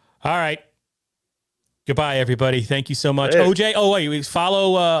 All right. Goodbye, everybody. Thank you so much. Hey. OJ, wait,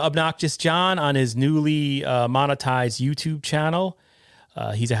 follow Obnoxious John on his newly monetized YouTube channel.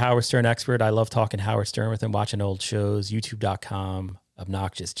 He's a Howard Stern expert. I love talking Howard Stern with him, watching old shows, youtube.com,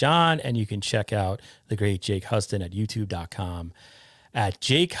 Obnoxious John. And you can check out the great Jake Huston at youtube.com at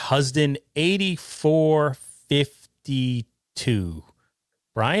Jake Huston 8452.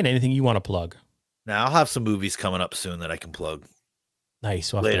 Brian, anything you want to plug? Now I'll have some movies coming up soon that I can plug.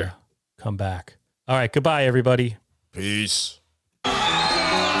 Nice. We'll later. Come back. All right. Goodbye, everybody. Peace.